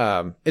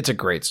 it's a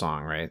great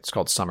song, right? It's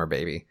called Summer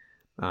Baby.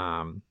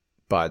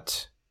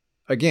 But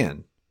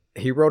again,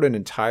 he wrote an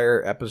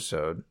entire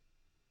episode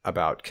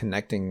about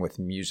connecting with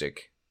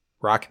music,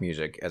 rock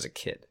music, as a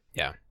kid.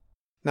 Yeah.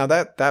 Now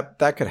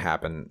that could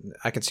happen.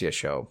 I could see a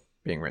show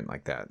being written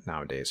like that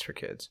nowadays for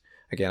kids.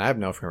 Again, I have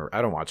no,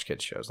 I don't watch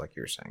kids shows like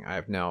you were saying. I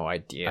have no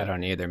idea. I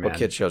don't either, man. What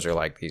kids shows are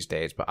like these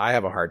days, but I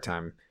have a hard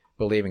time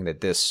believing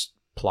that this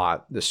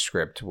plot, this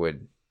script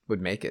would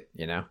make it,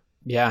 you know?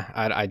 Yeah,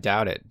 I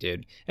doubt it,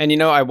 dude. And,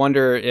 I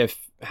wonder if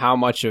how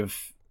much of,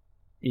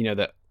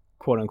 the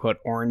quote-unquote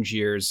orange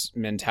years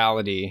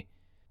mentality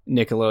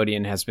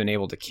Nickelodeon has been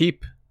able to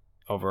keep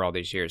over all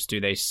these years.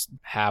 Do they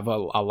have a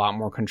lot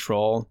more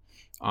control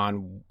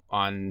on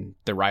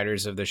the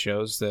writers of the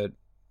shows that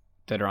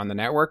are on the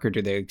network, or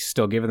do they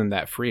still give them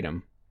that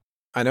freedom?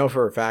 I know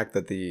for a fact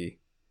that the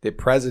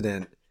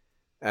president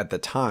at the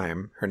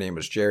time, her name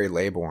was Jerry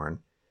Laybourne,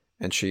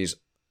 and she's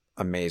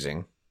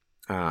amazing.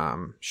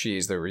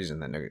 She's the reason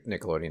that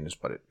Nickelodeon is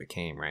what it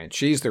became, right?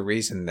 She's the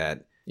reason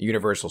that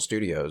Universal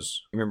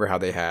Studios, remember how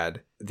they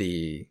had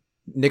the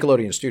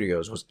Nickelodeon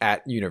Studios was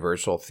at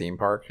Universal theme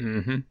park,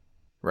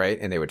 right?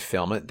 And they would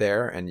film it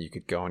there, and you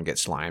could go and get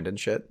slimed and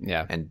shit.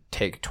 Yeah. And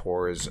take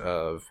tours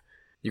of,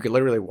 you could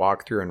literally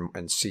walk through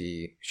and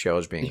see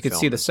shows being filmed. You could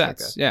see the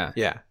sets. Yeah.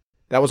 Yeah.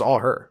 That was all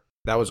her.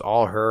 That was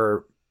all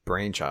her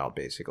brainchild,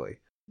 basically.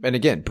 And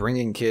again,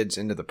 bringing kids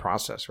into the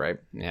process, right?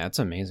 Yeah, it's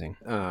amazing.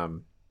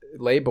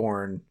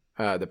 Laybourne,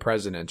 the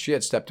president, she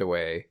had stepped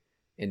away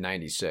in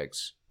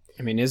 96.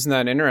 I mean, isn't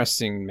that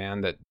interesting,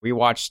 man, that we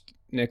watched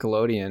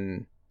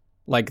Nickelodeon,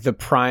 like the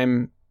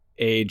prime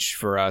age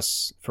for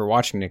us for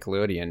watching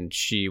Nickelodeon,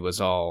 she was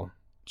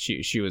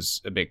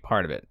a big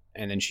part of it.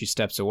 And then she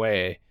steps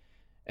away.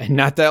 And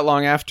not that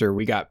long after,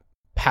 we got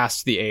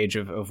past the age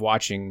of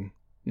watching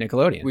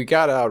Nickelodeon. We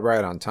got out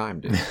right on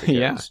time, dude.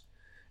 Yeah.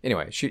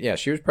 Anyway, she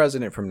was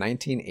president from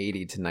 1980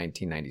 to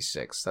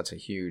 1996. That's a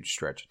huge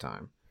stretch of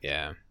time.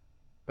 Yeah.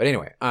 But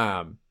anyway,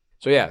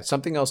 so yeah,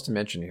 something else to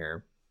mention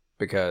here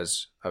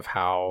because of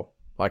how,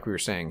 like we were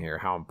saying here,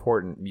 how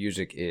important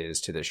music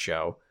is to this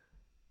show.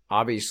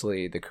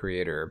 Obviously, the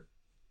creator,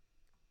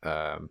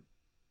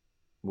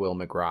 Will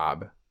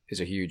McRobb, is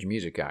a huge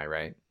music guy,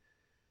 right?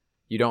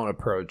 You don't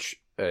approach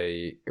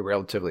a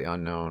relatively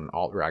unknown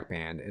alt-rock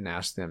band and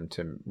ask them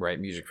to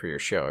write music for your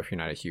show if you're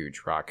not a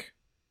huge rock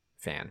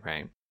fan,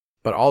 right?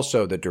 But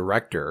also the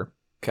director,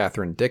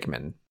 Catherine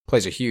Dickman,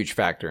 plays a huge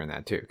factor in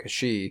that too, because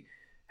she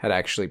had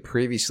actually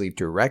previously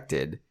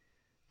directed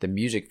the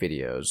music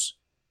videos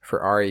for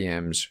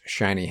REM's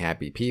Shiny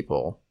Happy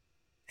People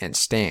and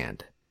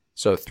Stand.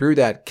 So through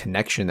that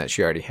connection that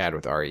she already had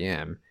with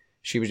REM,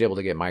 she was able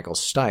to get Michael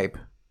Stipe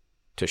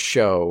to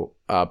show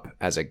up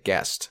as a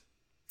guest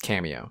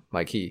cameo.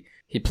 Like he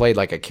played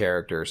like a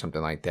character or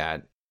something like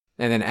that.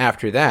 And then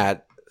after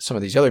that, some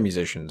of these other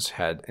musicians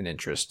had an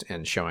interest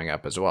in showing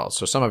up as well.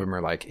 So some of them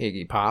are like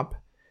Iggy Pop,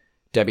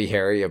 Debbie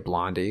Harry of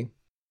Blondie,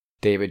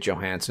 David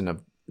Johansen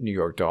of New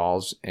York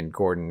Dolls, and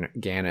Gordon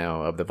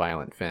Gano of the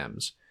Violent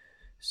Femmes.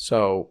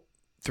 So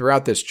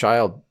throughout this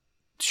child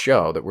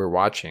show that we're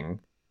watching,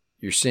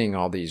 you're seeing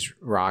all these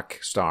rock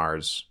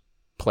stars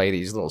play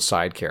these little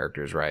side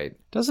characters, right?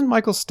 Doesn't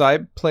Michael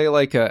Stipe play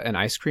like an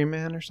ice cream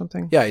man or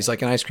something? Yeah, he's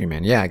like an ice cream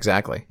man. Yeah,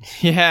 exactly.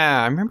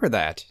 Yeah, I remember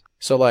that.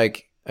 So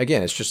like,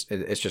 again, it's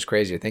just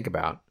crazy to think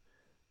about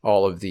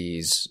all of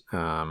these,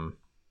 how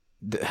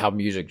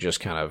music just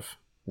kind of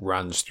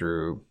runs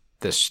through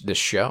this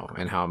show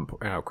and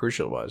how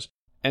crucial it was.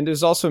 And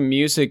there's also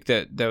music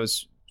that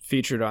was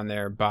featured on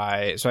there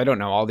by, so I don't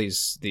know all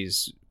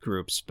these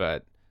groups,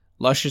 but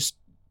Luscious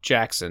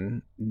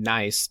Jackson,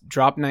 Nice,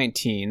 Drop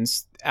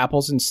 19s,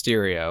 Apples in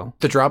Stereo.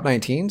 The Drop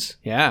 19s?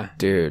 Yeah.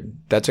 Dude,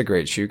 that's a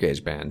great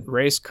shoegaze band.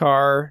 Race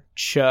Car,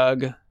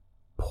 Chug,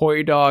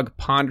 Poi Dog,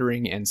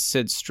 Pondering, and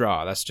Sid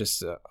Straw. That's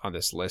just on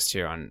this list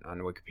here on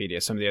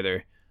Wikipedia. Some of the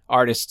other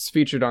artists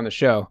featured on the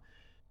show.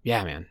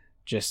 Yeah, man.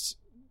 Just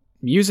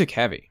music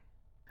heavy.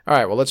 All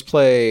right, well, let's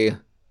play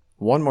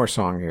one more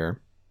song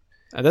here.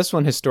 This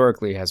one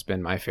historically has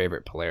been my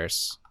favorite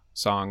Polaris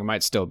song. It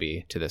might still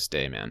be to this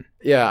day, man.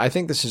 Yeah, I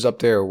think this is up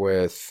there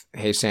with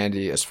Hey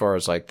Sandy as far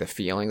as like the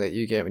feeling that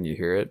you get when you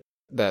hear it.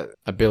 That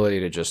ability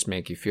to just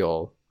make you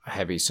feel a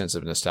heavy sense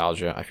of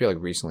nostalgia. I feel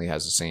like Recently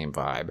has the same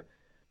vibe.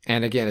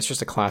 And again, it's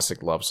just a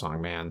classic love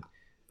song, man.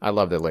 I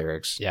love the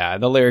lyrics. Yeah,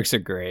 the lyrics are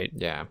great.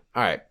 Yeah.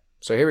 All right,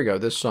 so here we go.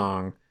 This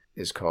song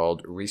is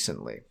called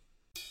Recently.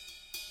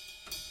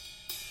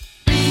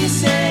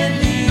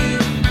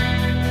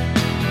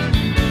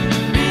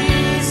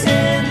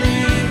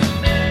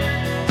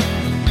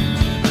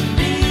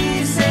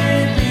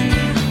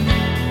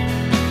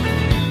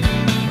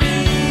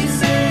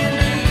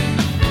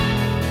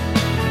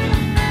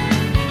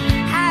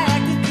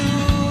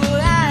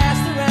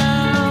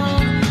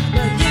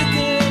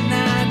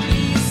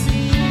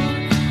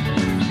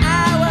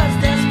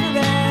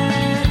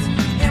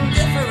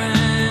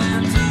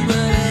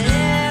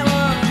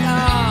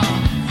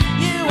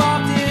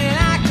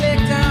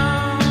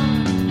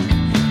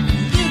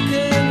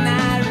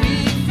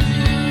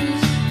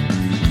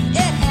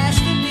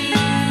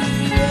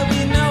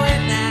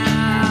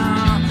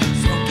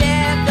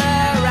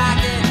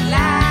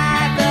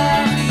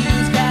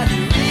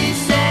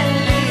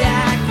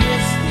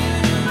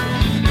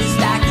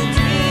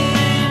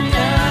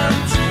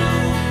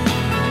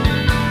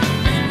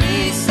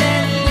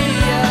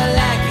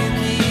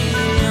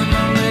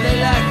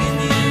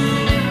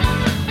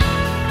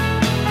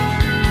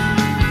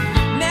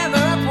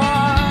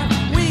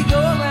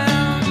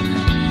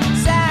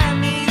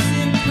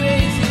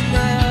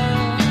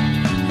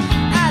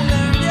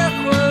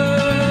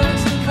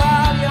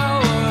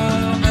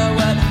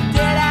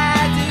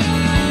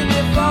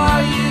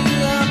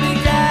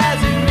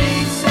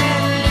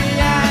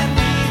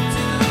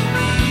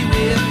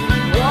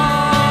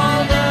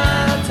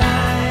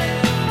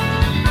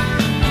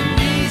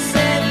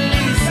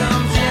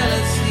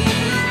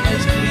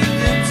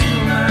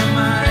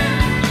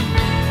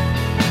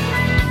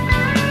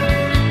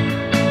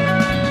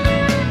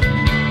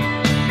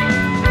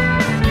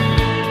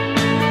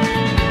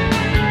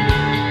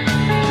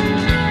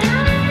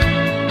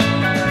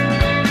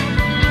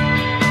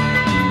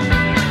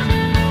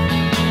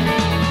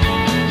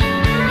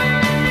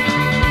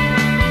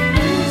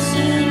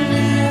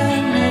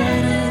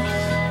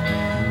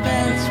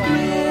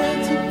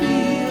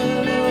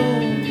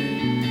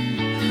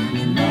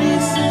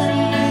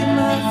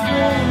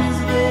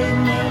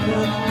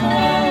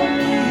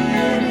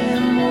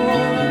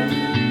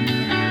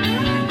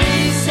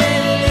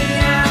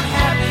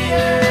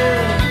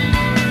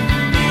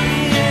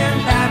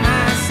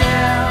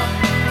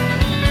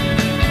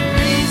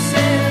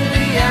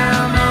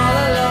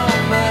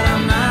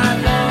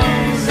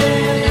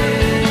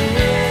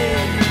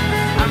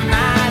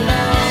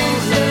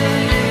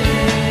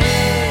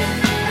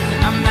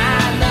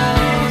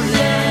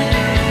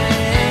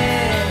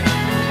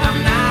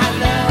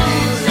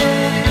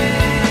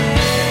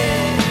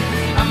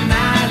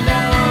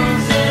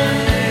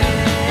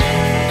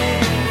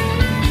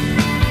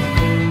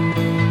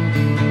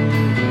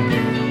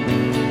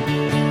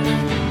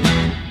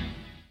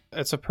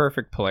 That's a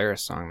perfect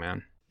Polaris song,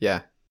 man.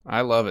 Yeah.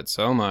 I love it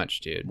so much,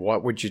 dude.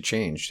 What would you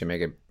change to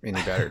make it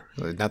any better?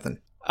 Nothing.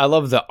 I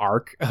love the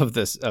arc of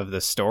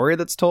the story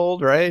that's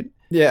told, right?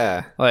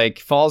 Yeah. Like,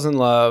 falls in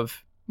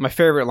love. My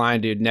favorite line,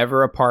 dude,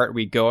 never apart,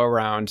 we go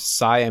around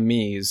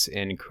Siamese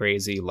in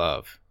crazy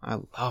love. I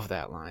love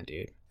that line,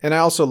 dude. And I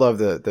also love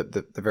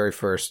the very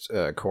first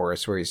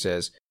chorus where he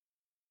says,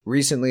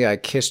 recently I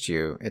kissed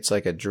you. It's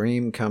like a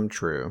dream come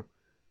true.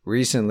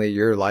 Recently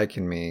you're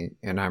liking me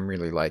and I'm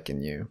really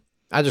liking you.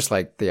 I just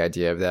like the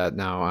idea of that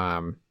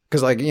now.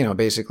 Cause like, you know,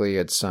 basically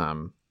it's,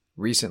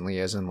 recently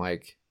as in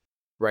like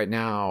right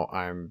now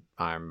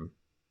I'm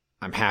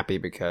happy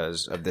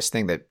because of this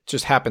thing that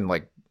just happened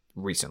like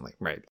recently.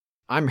 Right.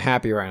 I'm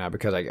happy right now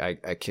because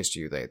I kissed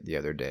you the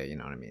other day. You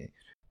know what I mean?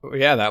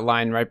 Yeah, that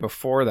line right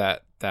before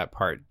that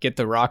part, get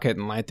the rocket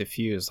and light the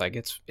fuse. Like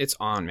it's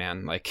on,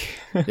 man. Like,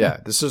 yeah,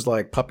 this is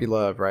like puppy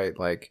love, right?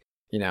 Like,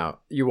 you know,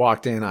 you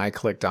walked in, I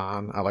clicked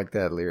on. I like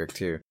that lyric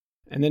too.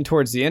 And then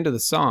towards the end of the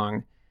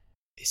song,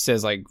 he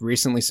says like,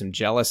 recently some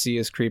jealousy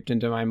has creeped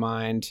into my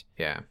mind.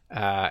 Yeah.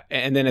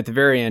 And then at the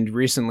very end,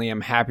 recently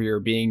I'm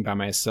happier being by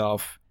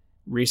myself.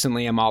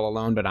 Recently I'm all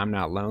alone, but I'm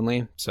not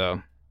lonely.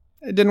 So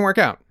it didn't work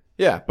out.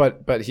 Yeah,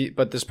 but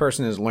this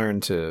person has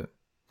learned to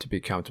be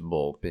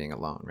comfortable being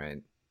alone, right?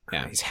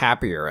 Yeah. He's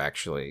happier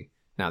actually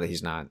now that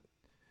he's not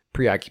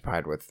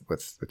preoccupied with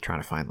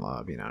trying to find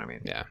love, you know what I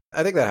mean? Yeah.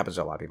 I think that happens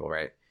to a lot of people,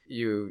 right?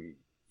 You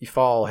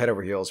fall head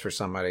over heels for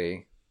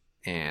somebody,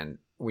 and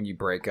when you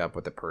break up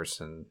with a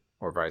person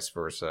or vice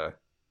versa,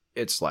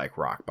 it's like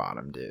rock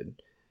bottom, dude.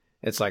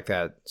 It's like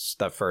that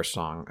first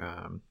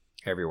song,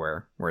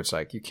 Everywhere, where it's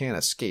like you can't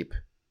escape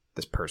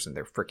this person.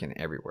 They're freaking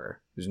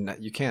everywhere.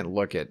 You can't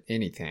look at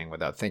anything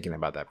without thinking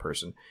about that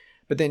person.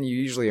 But then you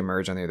usually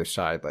emerge on the other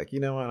side like,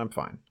 you know what, I'm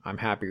fine. I'm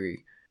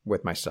happy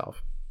with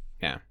myself.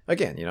 Yeah.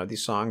 Again, you know,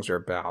 these songs are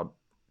about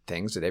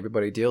things that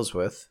everybody deals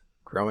with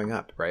growing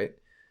up, right?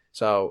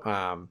 So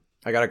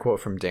I got a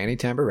quote from Danny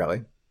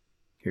Tamborelli,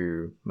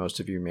 who most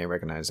of you may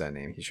recognize that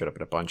name. He showed up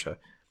in a bunch of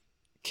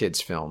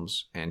kids'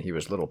 films, and he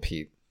was Little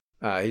Pete.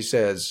 He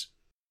says,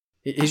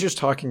 he's just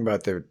talking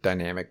about the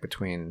dynamic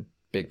between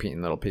Big Pete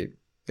and Little Pete.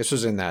 This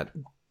was in that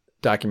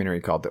documentary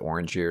called The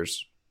Orange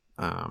Years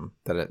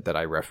that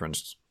I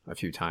referenced a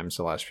few times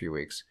the last few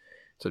weeks.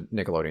 It's a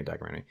Nickelodeon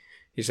documentary.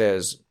 He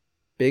says,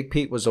 Big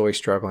Pete was always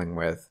struggling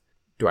with,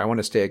 do I want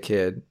to stay a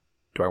kid?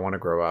 Do I want to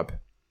grow up?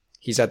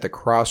 He's at the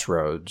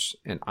crossroads,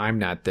 and I'm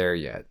not there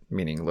yet,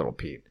 meaning Little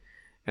Pete.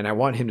 And I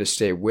want him to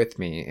stay with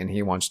me, and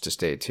he wants to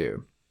stay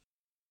too.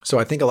 So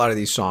I think a lot of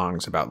these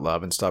songs about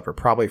love and stuff are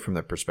probably from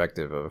the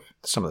perspective of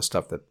some of the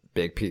stuff that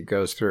Big Pete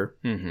goes through.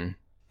 Mm-hmm.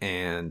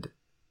 And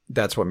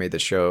that's what made the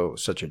show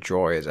such a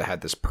joy, is it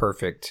had this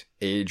perfect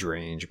age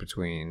range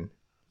between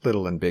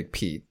Little and Big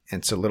Pete.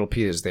 And so Little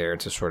Pete is there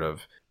to sort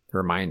of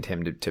remind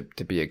him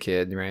to be a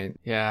kid, right?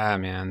 Yeah,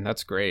 man,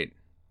 that's great.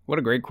 What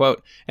a great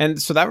quote.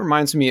 And so that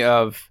reminds me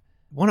of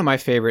one of my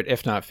favorite,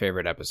 if not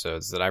favorite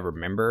episodes that I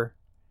remember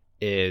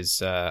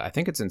is, I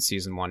think it's in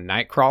season 1,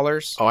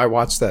 Nightcrawlers. Oh, I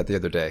watched that the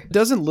other day.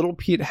 Doesn't Little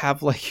Pete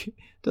have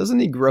doesn't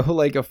he grow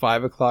like a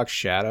 5 o'clock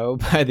shadow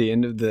by the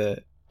end of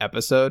the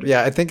episode?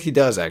 Yeah, I think he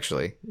does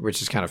actually,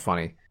 which is kind of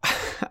funny.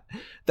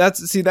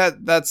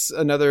 That's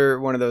another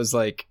one of those,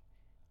 like,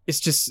 it's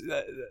just,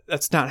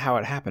 that's not how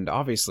it happened,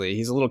 obviously.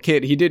 He's a little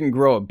kid. He didn't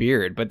grow a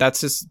beard, but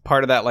that's just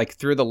part of that, like,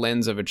 through the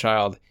lens of a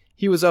child.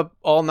 He was up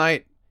all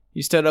night.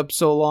 He stayed up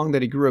so long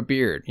that he grew a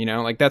beard, you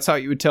know? Like, that's how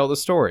you would tell the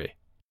story.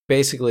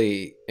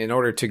 Basically, in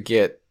order to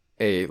get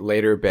a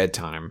later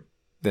bedtime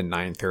than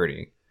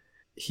 9:30,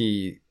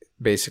 he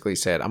basically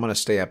said, I'm going to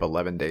stay up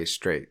 11 days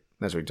straight.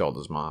 That's what he told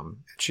his mom.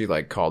 She,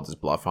 like, called his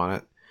bluff on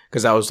it.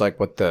 Because that was, like,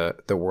 what the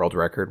world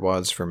record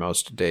was for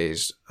most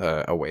days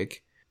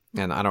awake.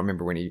 And I don't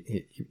remember when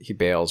he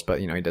bails, but,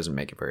 you know, he doesn't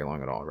make it very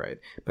long at all, right?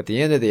 But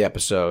the end of the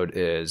episode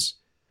is,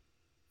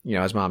 you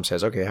know, his mom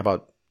says, okay, how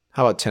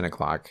about 10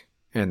 o'clock?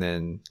 And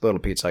then Little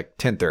Pete's like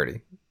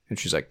 10:30. And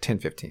she's like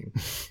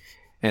 10:15.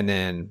 And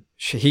then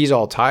he's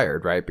all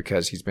tired, right?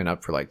 Because he's been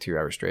up for like 2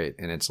 hours straight.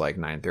 And it's like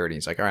 9:30.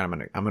 He's like, all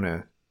right, I'm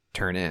gonna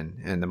turn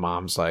in. And the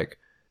mom's like,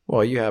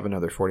 well, you have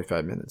another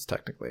 45 minutes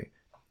technically.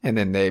 And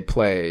then they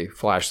play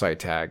flashlight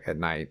tag at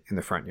night in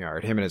the front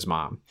yard, him and his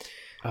mom.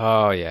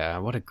 Oh, yeah.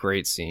 What a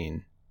great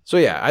scene. So,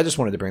 yeah, I just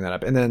wanted to bring that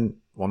up. And then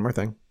one more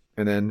thing.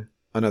 And then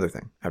another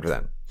thing after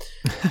that.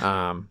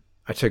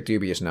 I took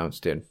dubious notes,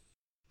 dude.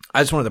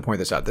 I just wanted to point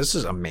this out. This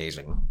is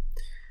amazing.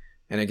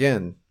 And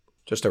again,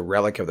 just a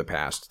relic of the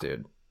past,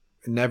 dude.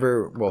 It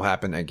never will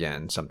happen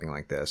again, something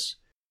like this.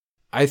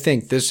 I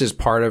think this is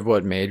part of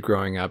what made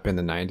growing up in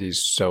the 90s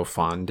so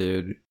fun,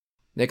 dude.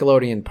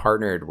 Nickelodeon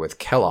partnered with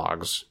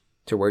Kellogg's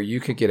to where you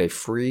could get a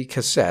free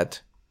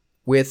cassette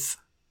with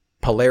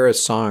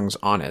Polaris songs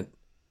on it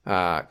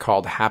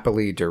called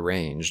Happily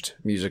Deranged,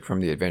 music from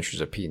the adventures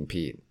of Pete and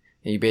Pete.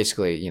 And you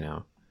basically, you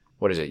know,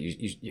 what is it?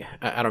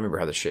 I don't remember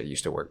how the shit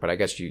used to work, but I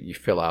guess you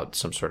fill out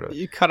some sort of...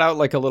 You cut out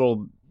like the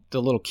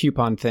little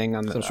coupon thing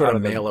on some sort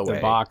of mail the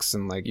away box,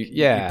 and like,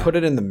 you put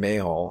it in the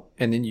mail,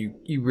 and then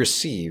you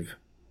receive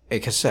a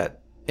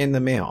cassette in the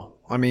mail.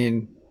 I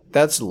mean,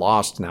 That's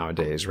lost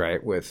nowadays,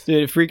 right? With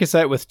Dude, free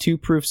cassette with 2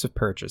 proofs of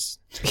purchase.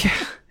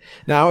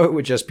 now it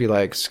would just be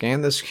like,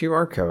 scan this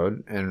QR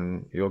code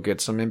and you'll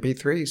get some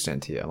MP3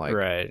 sent to you. Like,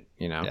 Right.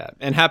 you know, Yeah.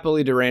 And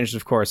Happily Deranged,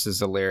 of course,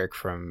 is a lyric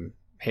from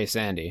Hey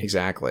Sandy.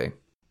 exactly.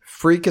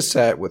 Free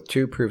cassette with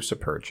 2 proofs of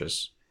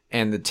purchase.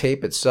 And the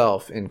tape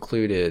itself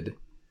included,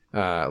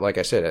 like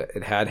I said,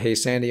 it had Hey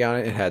Sandy on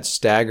it, it had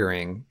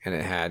Staggering, and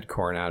it had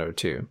Coronado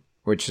 2,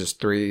 which is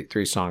three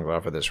songs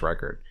off of this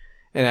record.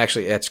 And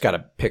actually, it's got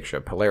a picture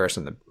of Polaris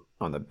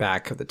on the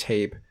back of the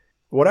tape.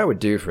 What I would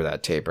do for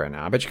that tape right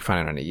now, I bet you can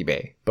find it on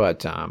eBay.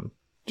 But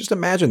just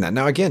imagine that.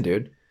 Now, again,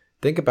 dude,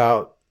 think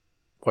about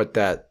what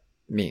that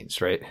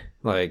means, right?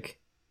 Like,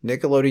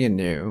 Nickelodeon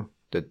knew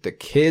that the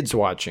kids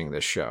watching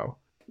this show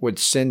would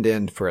send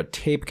in for a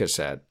tape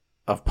cassette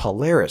of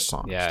Polaris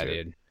songs. Yeah,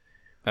 dude.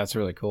 That's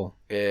really cool.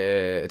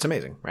 It's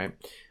amazing, right?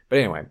 But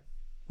anyway,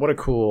 what a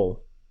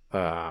cool,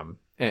 and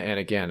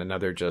again,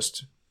 another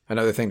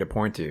thing to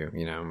point to,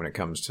 you know, when it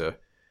comes to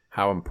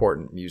how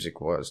important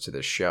music was to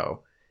this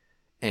show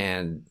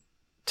and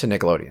to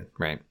Nickelodeon,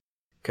 right?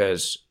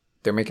 Because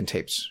they're making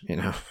tapes, you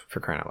know, for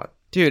crying out loud.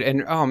 Dude,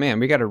 and oh man,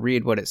 we got to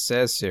read what it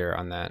says here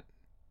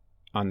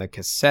on the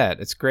cassette.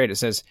 It's great. It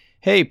says,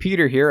 "Hey,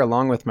 Peter here,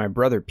 along with my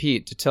brother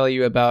Pete, to tell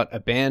you about a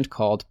band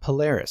called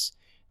Polaris.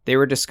 They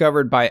were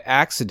discovered by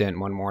accident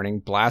one morning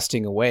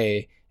blasting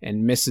away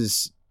in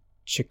Mrs.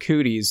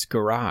 Chakuti's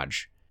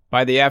garage.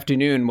 By the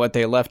afternoon, what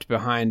they left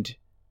behind,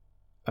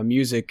 a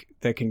music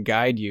that can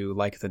guide you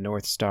like the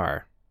North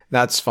Star."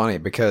 That's funny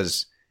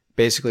because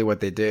basically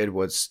what they did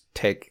was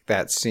take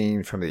that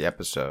scene from the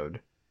episode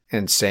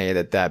and say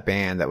that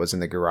band that was in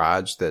the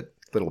garage that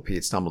little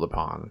Pete stumbled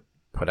upon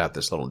put out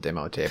this little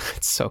demo tape.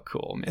 It's so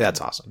cool, man.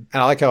 That's awesome.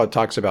 And I like how it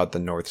talks about the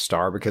North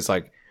Star because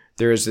like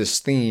there is this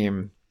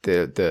theme,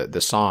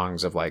 the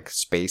songs of like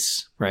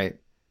space, right?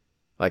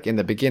 Like in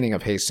the beginning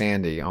of Hey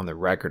Sandy, on the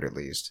record at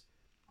least,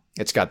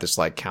 it's got this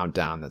like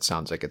countdown that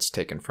sounds like it's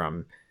taken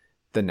from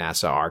the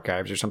NASA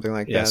archives or something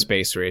like Yeah, that.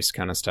 space race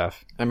kind of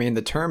stuff. I mean,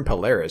 the term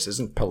Polaris,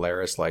 isn't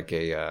Polaris like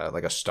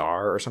a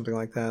star or something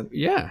like that?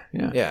 Yeah.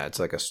 Yeah, it's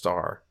like a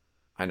star.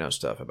 I know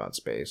stuff about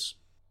space.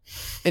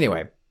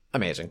 Anyway,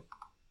 amazing.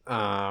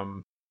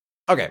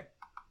 Okay,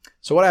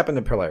 so what happened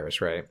to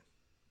Polaris, right?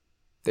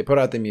 They put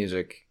out the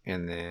music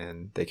and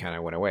then they kind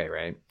of went away,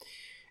 right?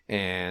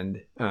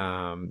 And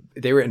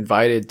they were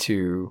invited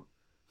to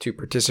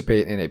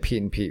participate in a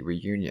Pete and Pete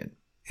reunion,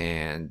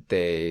 and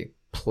they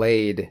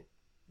played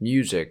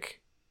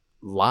music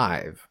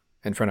live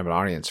in front of an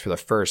audience for the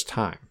first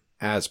time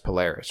as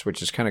Polaris,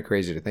 which is kind of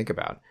crazy to think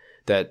about.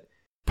 That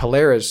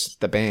Polaris,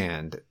 the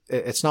band,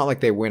 it's not like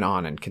they went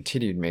on and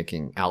continued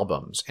making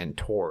albums and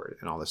toured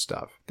and all this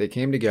stuff. They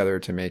came together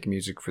to make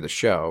music for the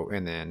show,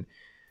 and then,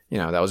 you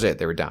know, that was it.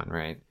 They were done,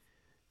 right?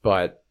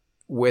 But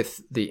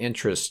with the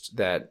interest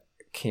that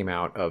came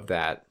out of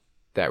that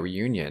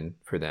reunion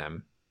for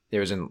them, it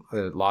was in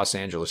Los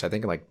Angeles, I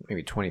think in like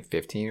maybe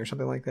 2015 or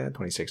something like that,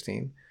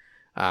 2016.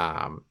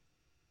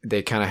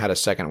 They kind of had a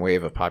second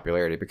wave of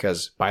popularity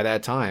because by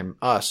that time,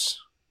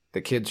 us, the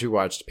kids who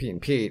watched Pete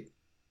and Pete,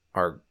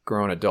 are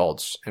grown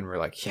adults, and we're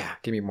like, yeah,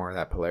 give me more of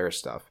that Polaris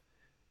stuff.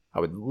 I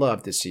would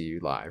love to see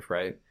you live,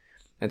 right?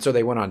 And so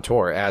they went on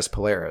tour as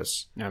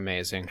Polaris.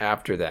 Amazing.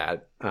 After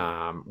that,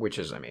 which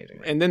is amazing.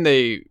 Right? And then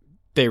they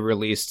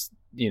released,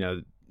 you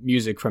know,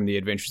 music from the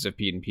Adventures of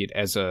Pete and Pete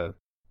as a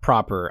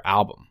proper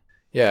album.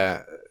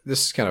 Yeah,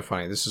 this is kind of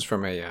funny. This is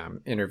from a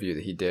interview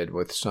that he did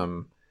with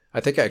some. I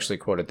think I actually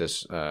quoted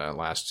this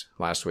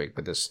last week,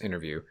 but this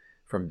interview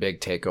from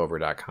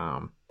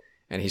BigTakeover.com,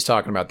 and he's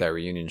talking about that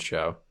reunion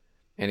show,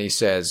 and he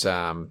says,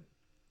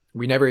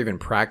 "We never even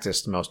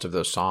practiced most of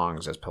those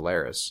songs as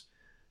Polaris,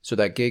 so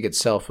that gig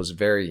itself was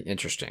very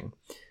interesting.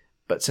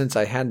 But since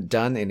I hadn't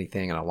done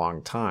anything in a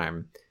long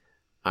time,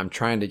 I'm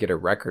trying to get a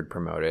record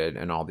promoted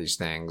and all these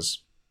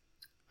things.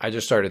 I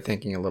just started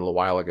thinking a little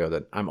while ago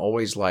that I'm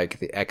always like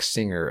the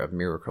ex-singer of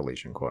Miracle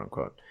Legion, quote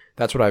unquote.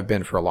 That's what I've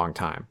been for a long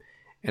time.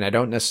 And I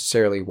don't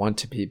necessarily want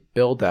to be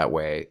billed that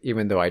way,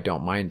 even though I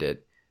don't mind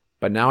it.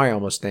 But now I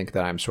almost think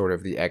that I'm sort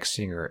of the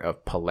ex-singer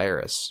of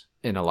Polaris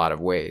in a lot of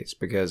ways,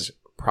 because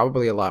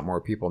probably a lot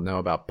more people know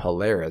about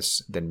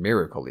Polaris than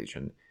Miracle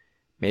Legion.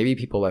 Maybe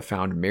people have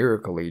found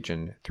Miracle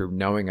Legion through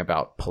knowing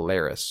about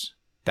Polaris.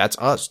 That's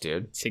us,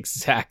 dude." It's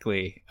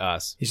exactly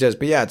us. He says,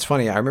 "But yeah, it's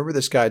funny. I remember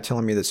this guy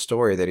telling me this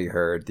story that he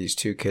heard these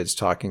two kids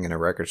talking in a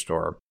record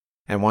store.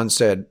 And one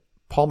said,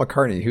 'Paul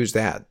McCartney, who's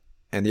that?'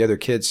 And the other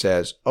kid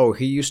says, 'Oh,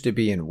 he used to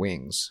be in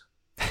Wings.'"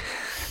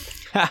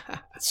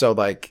 So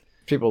like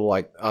people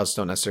like us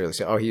don't necessarily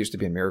say, "Oh, he used to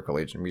be in Miracle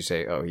Legion." We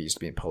say, "Oh, he used to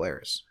be in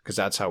Polaris," because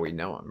that's how we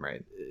know him,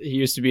 right? He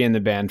used to be in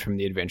the band from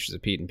the Adventures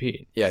of Pete and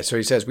Pete. Yeah, so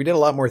he says, "We did a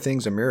lot more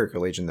things in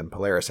Miracle Legion than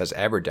Polaris has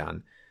ever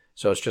done.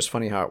 So it's just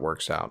funny how it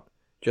works out.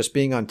 Just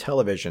being on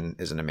television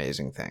is an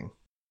amazing thing."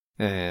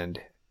 And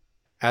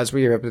as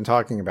we have been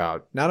talking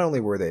about, not only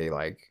were they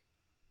like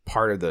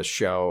part of the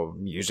show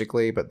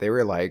musically, but they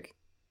were like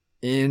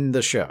in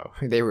the show.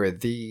 They were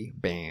the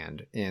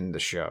band in the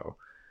show.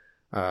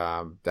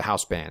 The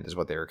house band is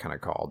what they were kind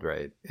of called,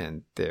 right?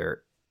 And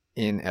they're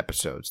in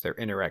episodes. They're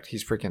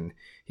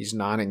he's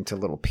nodding to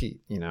Little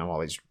Pete,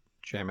 while he's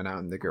jamming out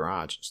in the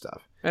garage and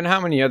stuff. And how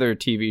many other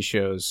TV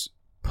shows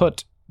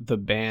put the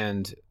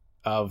band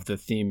of the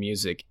theme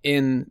music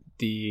in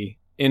the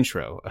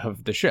intro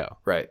of the show?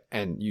 Right.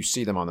 And you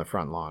see them on the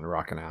front lawn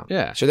rocking out.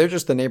 Yeah. So they're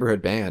just the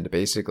neighborhood band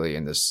basically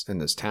in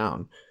this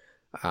town.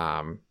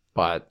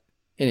 But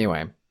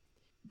anyway,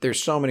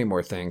 there's so many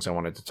more things I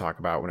wanted to talk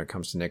about when it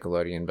comes to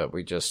Nickelodeon, but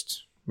we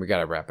got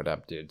to wrap it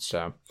up, dude.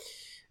 So,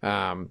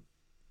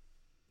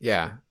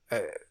 yeah,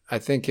 I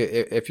think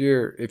if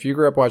you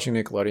grew up watching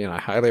Nickelodeon, I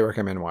highly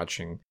recommend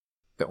watching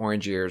The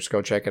Orange Years.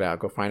 Go check it out.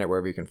 Go find it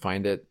wherever you can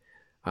find it.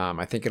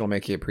 I think it'll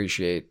make you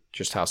appreciate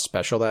just how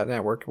special that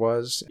network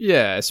was.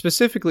 Yeah,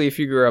 specifically if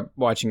you grew up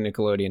watching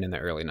Nickelodeon in the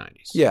early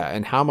 90s. Yeah,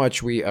 and how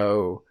much we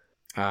owe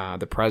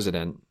the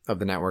president of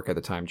the network at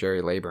the time,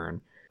 Jerry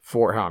Leyburn,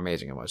 for how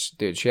amazing it was.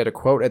 Dude, she had a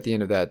quote at the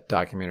end of that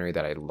documentary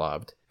that I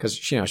loved. Because,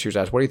 she was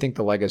asked, what do you think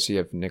the legacy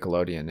of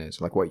Nickelodeon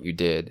is? Like what you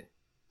did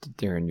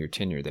during your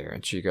tenure there.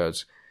 And she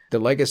goes, the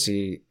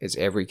legacy is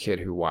every kid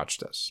who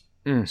watched us.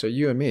 So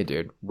you and me,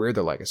 dude, we're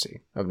the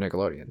legacy of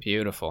Nickelodeon.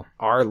 Beautiful.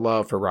 Our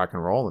love for rock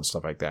and roll and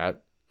stuff like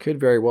that could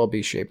very well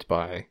be shaped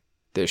by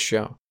this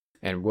show.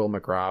 And Will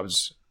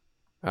McRob's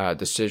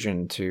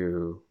decision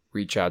to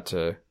reach out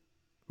to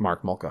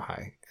Mark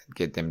Mulcahy and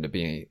get them to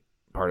be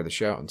part of the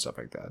show and stuff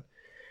like that.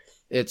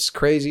 It's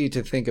crazy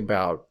to think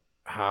about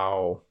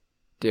how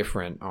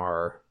different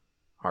our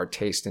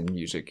taste in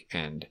music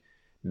and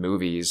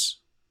movies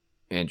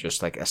and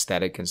just like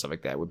aesthetic and stuff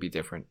like that would be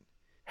different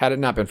had it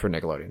not been for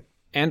Nickelodeon.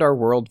 And our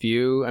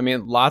worldview. I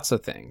mean, lots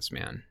of things,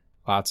 man.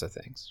 Lots of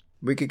things.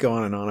 We could go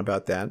on and on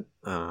about that.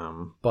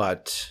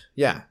 But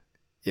yeah,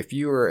 if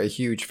you were a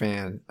huge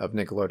fan of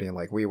Nickelodeon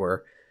like we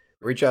were,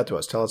 reach out to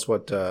us. Tell us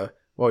what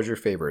was your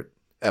favorite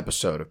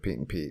episode of Pete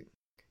and Pete.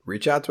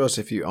 Reach out to us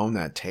if you own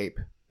that tape.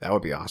 That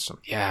would be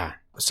awesome. Yeah.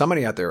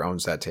 Somebody out there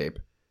owns that tape,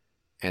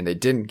 and they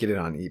didn't get it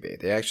on eBay.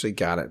 They actually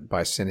got it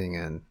by sending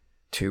in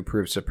 2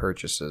 proofs of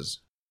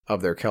purchases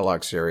of their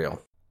Kellogg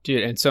cereal.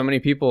 Dude, and so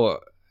many people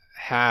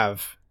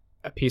have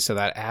a piece of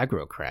that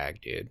aggro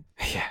crag, dude.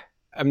 Yeah.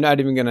 I'm not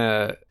even going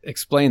to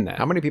explain that.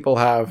 How many people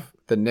have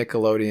the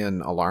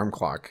Nickelodeon alarm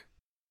clock?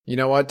 You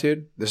know what,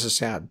 dude? This is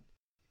sad.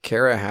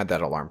 Kara had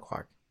that alarm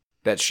clock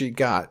that she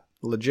got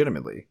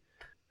legitimately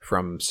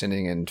from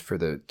sending in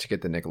to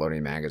get the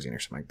Nickelodeon magazine or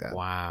something like that.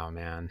 Wow,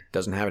 man.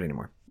 Doesn't have it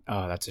anymore.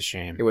 Oh, that's a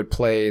shame. It would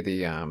play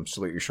the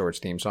Salute Your Shorts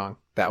theme song.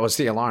 That was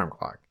the alarm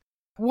clock.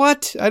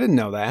 What? I didn't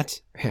know that.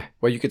 Yeah.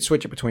 Well, you could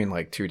switch it between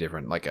like 2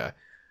 different, like a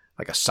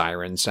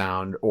siren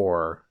sound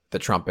or the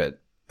trumpet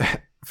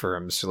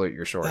from Salute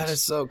Your Shorts. That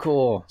is so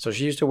cool. So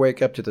she used to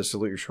wake up to the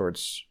Salute Your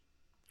Shorts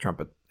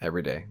trumpet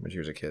every day when she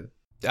was a kid.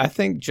 I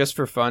think just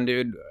for fun,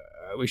 dude,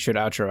 we should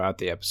outro out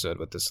the episode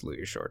with the Salute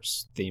Your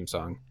Shorts theme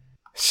song.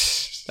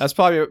 That's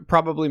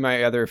probably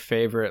my other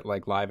favorite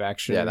like live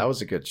action. Yeah, that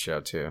was a good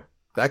show too.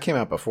 That came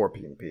out before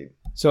Pete and Pete.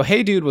 So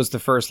Hey Dude was the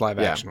first live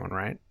action one,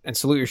 right? And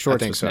Salute Your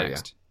Shorts was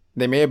next. Yeah.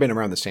 They may have been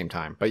around the same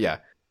time, but yeah,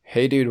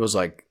 Hey Dude was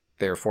like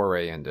their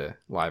foray into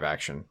live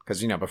action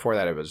because before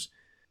that it was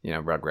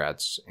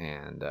Rugrats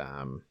and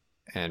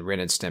Ren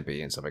and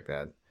Stimpy and stuff like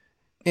that.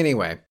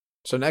 Anyway,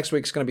 so next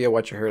week's going to be a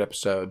What You Heard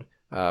episode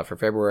for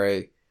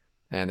February,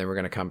 and then we're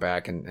going to come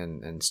back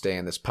and stay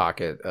in this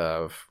pocket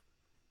of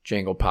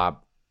jangle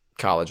pop,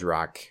 college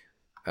rock,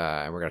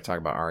 and we're going to talk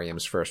about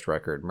R.E.M's first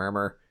record,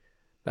 Murmur.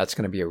 That's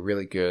going to be a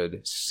really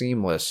good,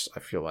 seamless, I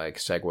feel like,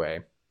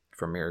 segue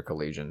from Miracle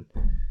Legion.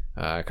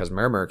 Because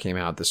Murmur came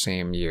out the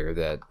same year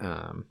that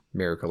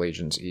Miracle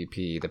Legion's EP,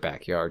 The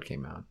Backyard,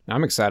 came out.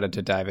 I'm excited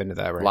to dive into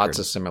that record. Lots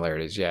of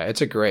similarities. Yeah,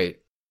 it's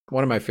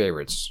one of my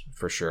favorites,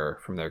 for sure,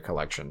 from their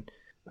collection.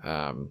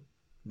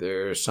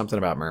 There's something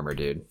about Murmur,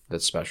 dude,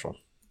 that's special.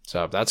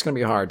 So that's going to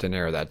be hard to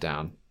narrow that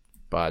down.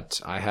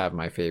 But I have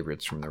my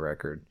favorites from the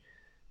record.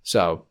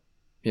 So,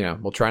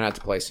 we'll try not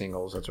to play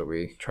singles. That's what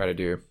we try to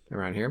do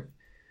around here.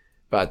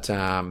 But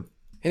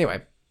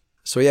anyway,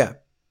 so yeah,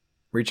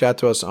 reach out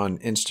to us on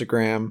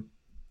Instagram.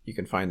 You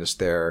can find us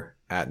there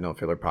at No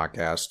Filler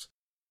Podcast.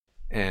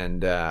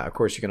 And of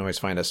course, you can always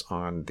find us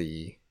on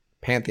the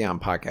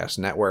Pantheon Podcast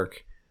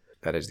Network.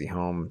 That is the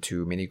home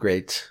to many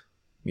great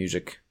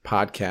music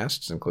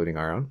podcasts, including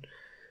our own.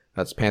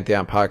 That's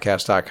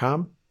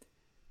pantheonpodcast.com.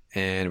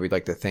 And we'd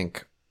like to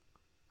thank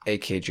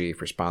AKG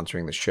for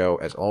sponsoring the show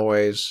as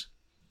always.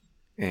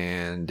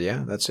 And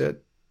yeah, that's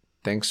it.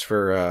 Thanks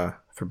for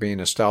being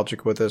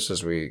nostalgic with us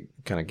as we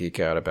kind of geek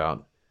out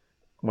about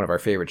one of our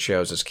favorite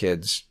shows as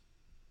kids.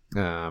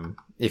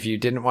 If you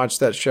didn't watch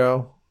that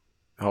show,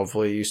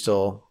 hopefully you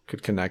still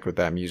could connect with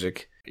that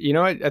music.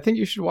 I think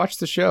you should watch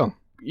the show.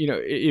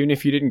 Even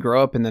if you didn't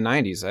grow up in the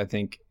 90s, I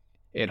think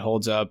it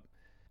holds up.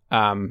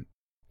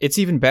 It's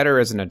even better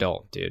as an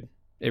adult, dude.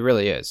 It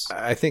really is.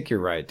 I think you're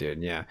right,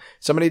 dude. Yeah.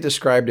 Somebody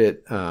described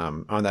it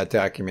on that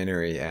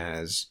documentary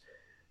as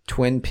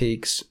Twin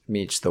Peaks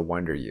meets the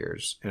Wonder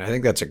Years. And I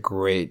think that's a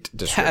great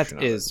description.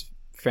 That is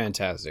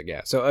fantastic.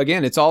 Yeah. So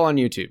again, it's all on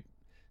YouTube.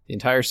 The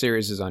entire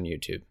series is on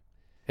YouTube.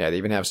 Yeah. They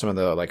even have some of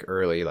the like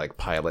early like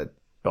pilot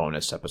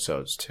bonus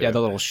episodes too. Yeah,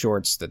 the little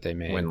shorts that they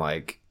made. When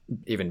like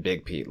even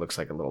Big Pete looks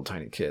like a little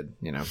tiny kid,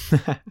 you know.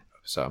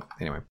 So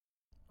anyway.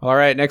 All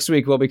right, next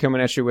week we'll be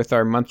coming at you with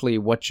our monthly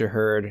What You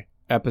Heard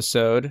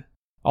episode.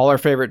 All our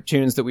favorite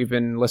tunes that we've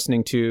been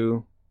listening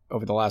to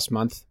over the last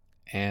month.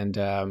 And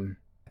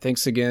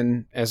thanks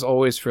again, as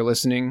always, for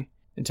listening.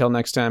 Until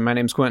next time, my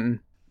name's Quentin.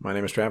 My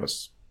name is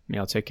Travis.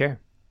 Y'all take care.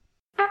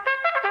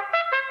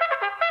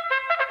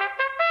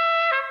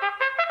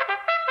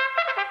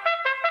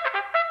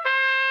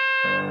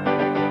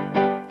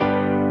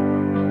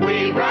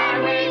 We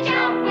run, we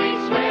jump, we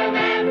swim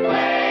and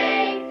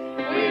play.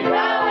 We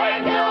row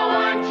and go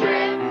on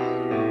trips.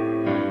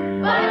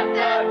 But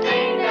the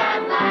thing that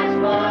lasts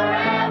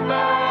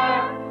forever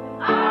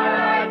are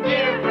our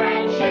dear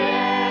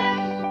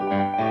friendships.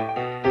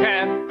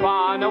 Camp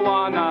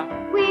Bonawanna.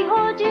 We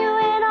hold you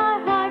in our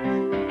hearts,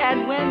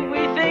 And when we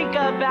think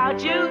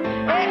about you,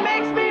 it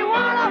makes me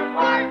wanna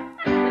fart.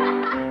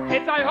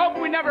 It's I hope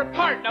we never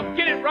part. Now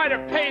get it right or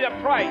pay the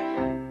price.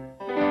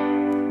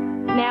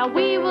 Now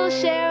we will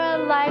share a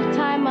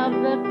lifetime of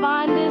the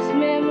fondest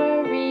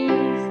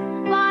memories.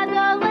 By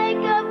the lake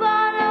of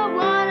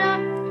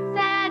Bonawanna,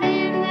 sat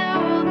in the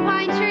old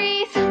pine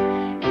trees.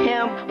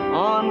 Camp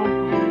on,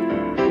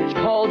 we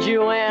hold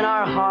you in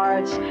our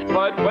hearts.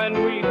 But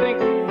when we think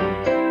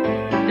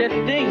The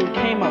thing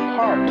came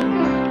apart.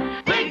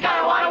 Think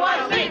I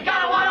wanna think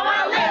I wanna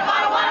live,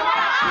 I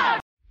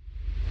wanna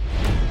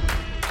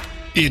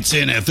It's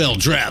NFL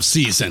draft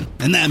season,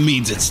 and that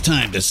means it's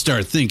time to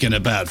start thinking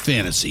about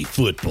fantasy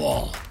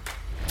football.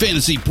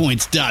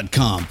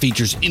 FantasyPoints.com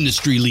features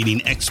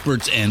industry-leading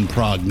experts and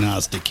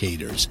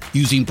prognosticators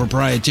using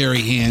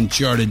proprietary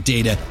hand-charted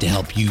data to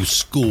help you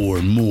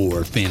score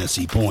more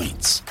fantasy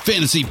points.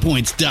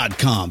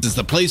 FantasyPoints.com is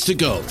the place to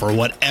go for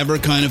whatever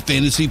kind of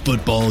fantasy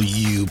football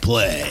you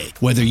play.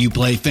 Whether you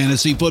play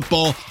fantasy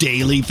football,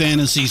 daily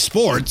fantasy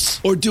sports,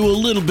 or do a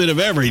little bit of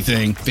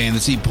everything,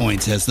 Fantasy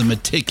Points has the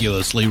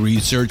meticulously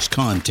researched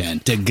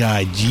content to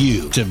guide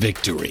you to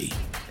victory.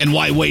 And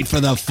why wait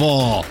for the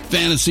fall?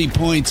 Fantasy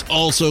Points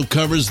also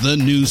covers the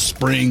new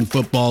spring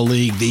football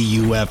league, the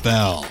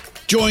UFL.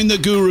 Join the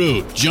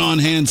guru, John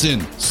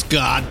Hansen,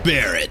 Scott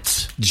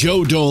Barrett,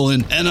 Joe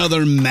Dolan, and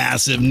other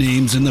massive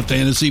names in the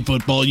fantasy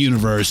football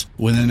universe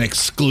with an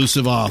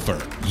exclusive offer.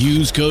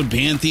 Use code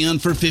Pantheon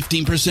for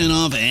 15%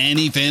 off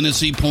any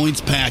Fantasy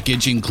Points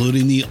package,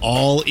 including the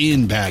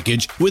all-in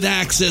package, with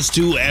access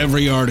to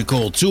every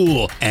article,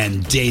 tool,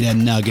 and data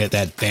nugget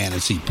that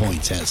Fantasy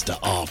Points has to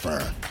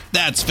offer.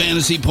 That's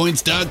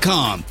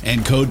FantasyPoints.com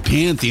and code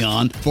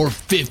Pantheon for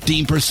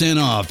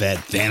 15% off at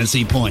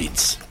Fantasy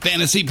Points.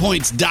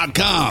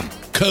 FantasyPoints.com,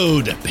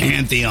 code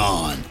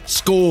Pantheon.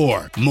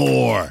 Score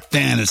more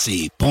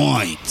fantasy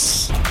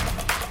points.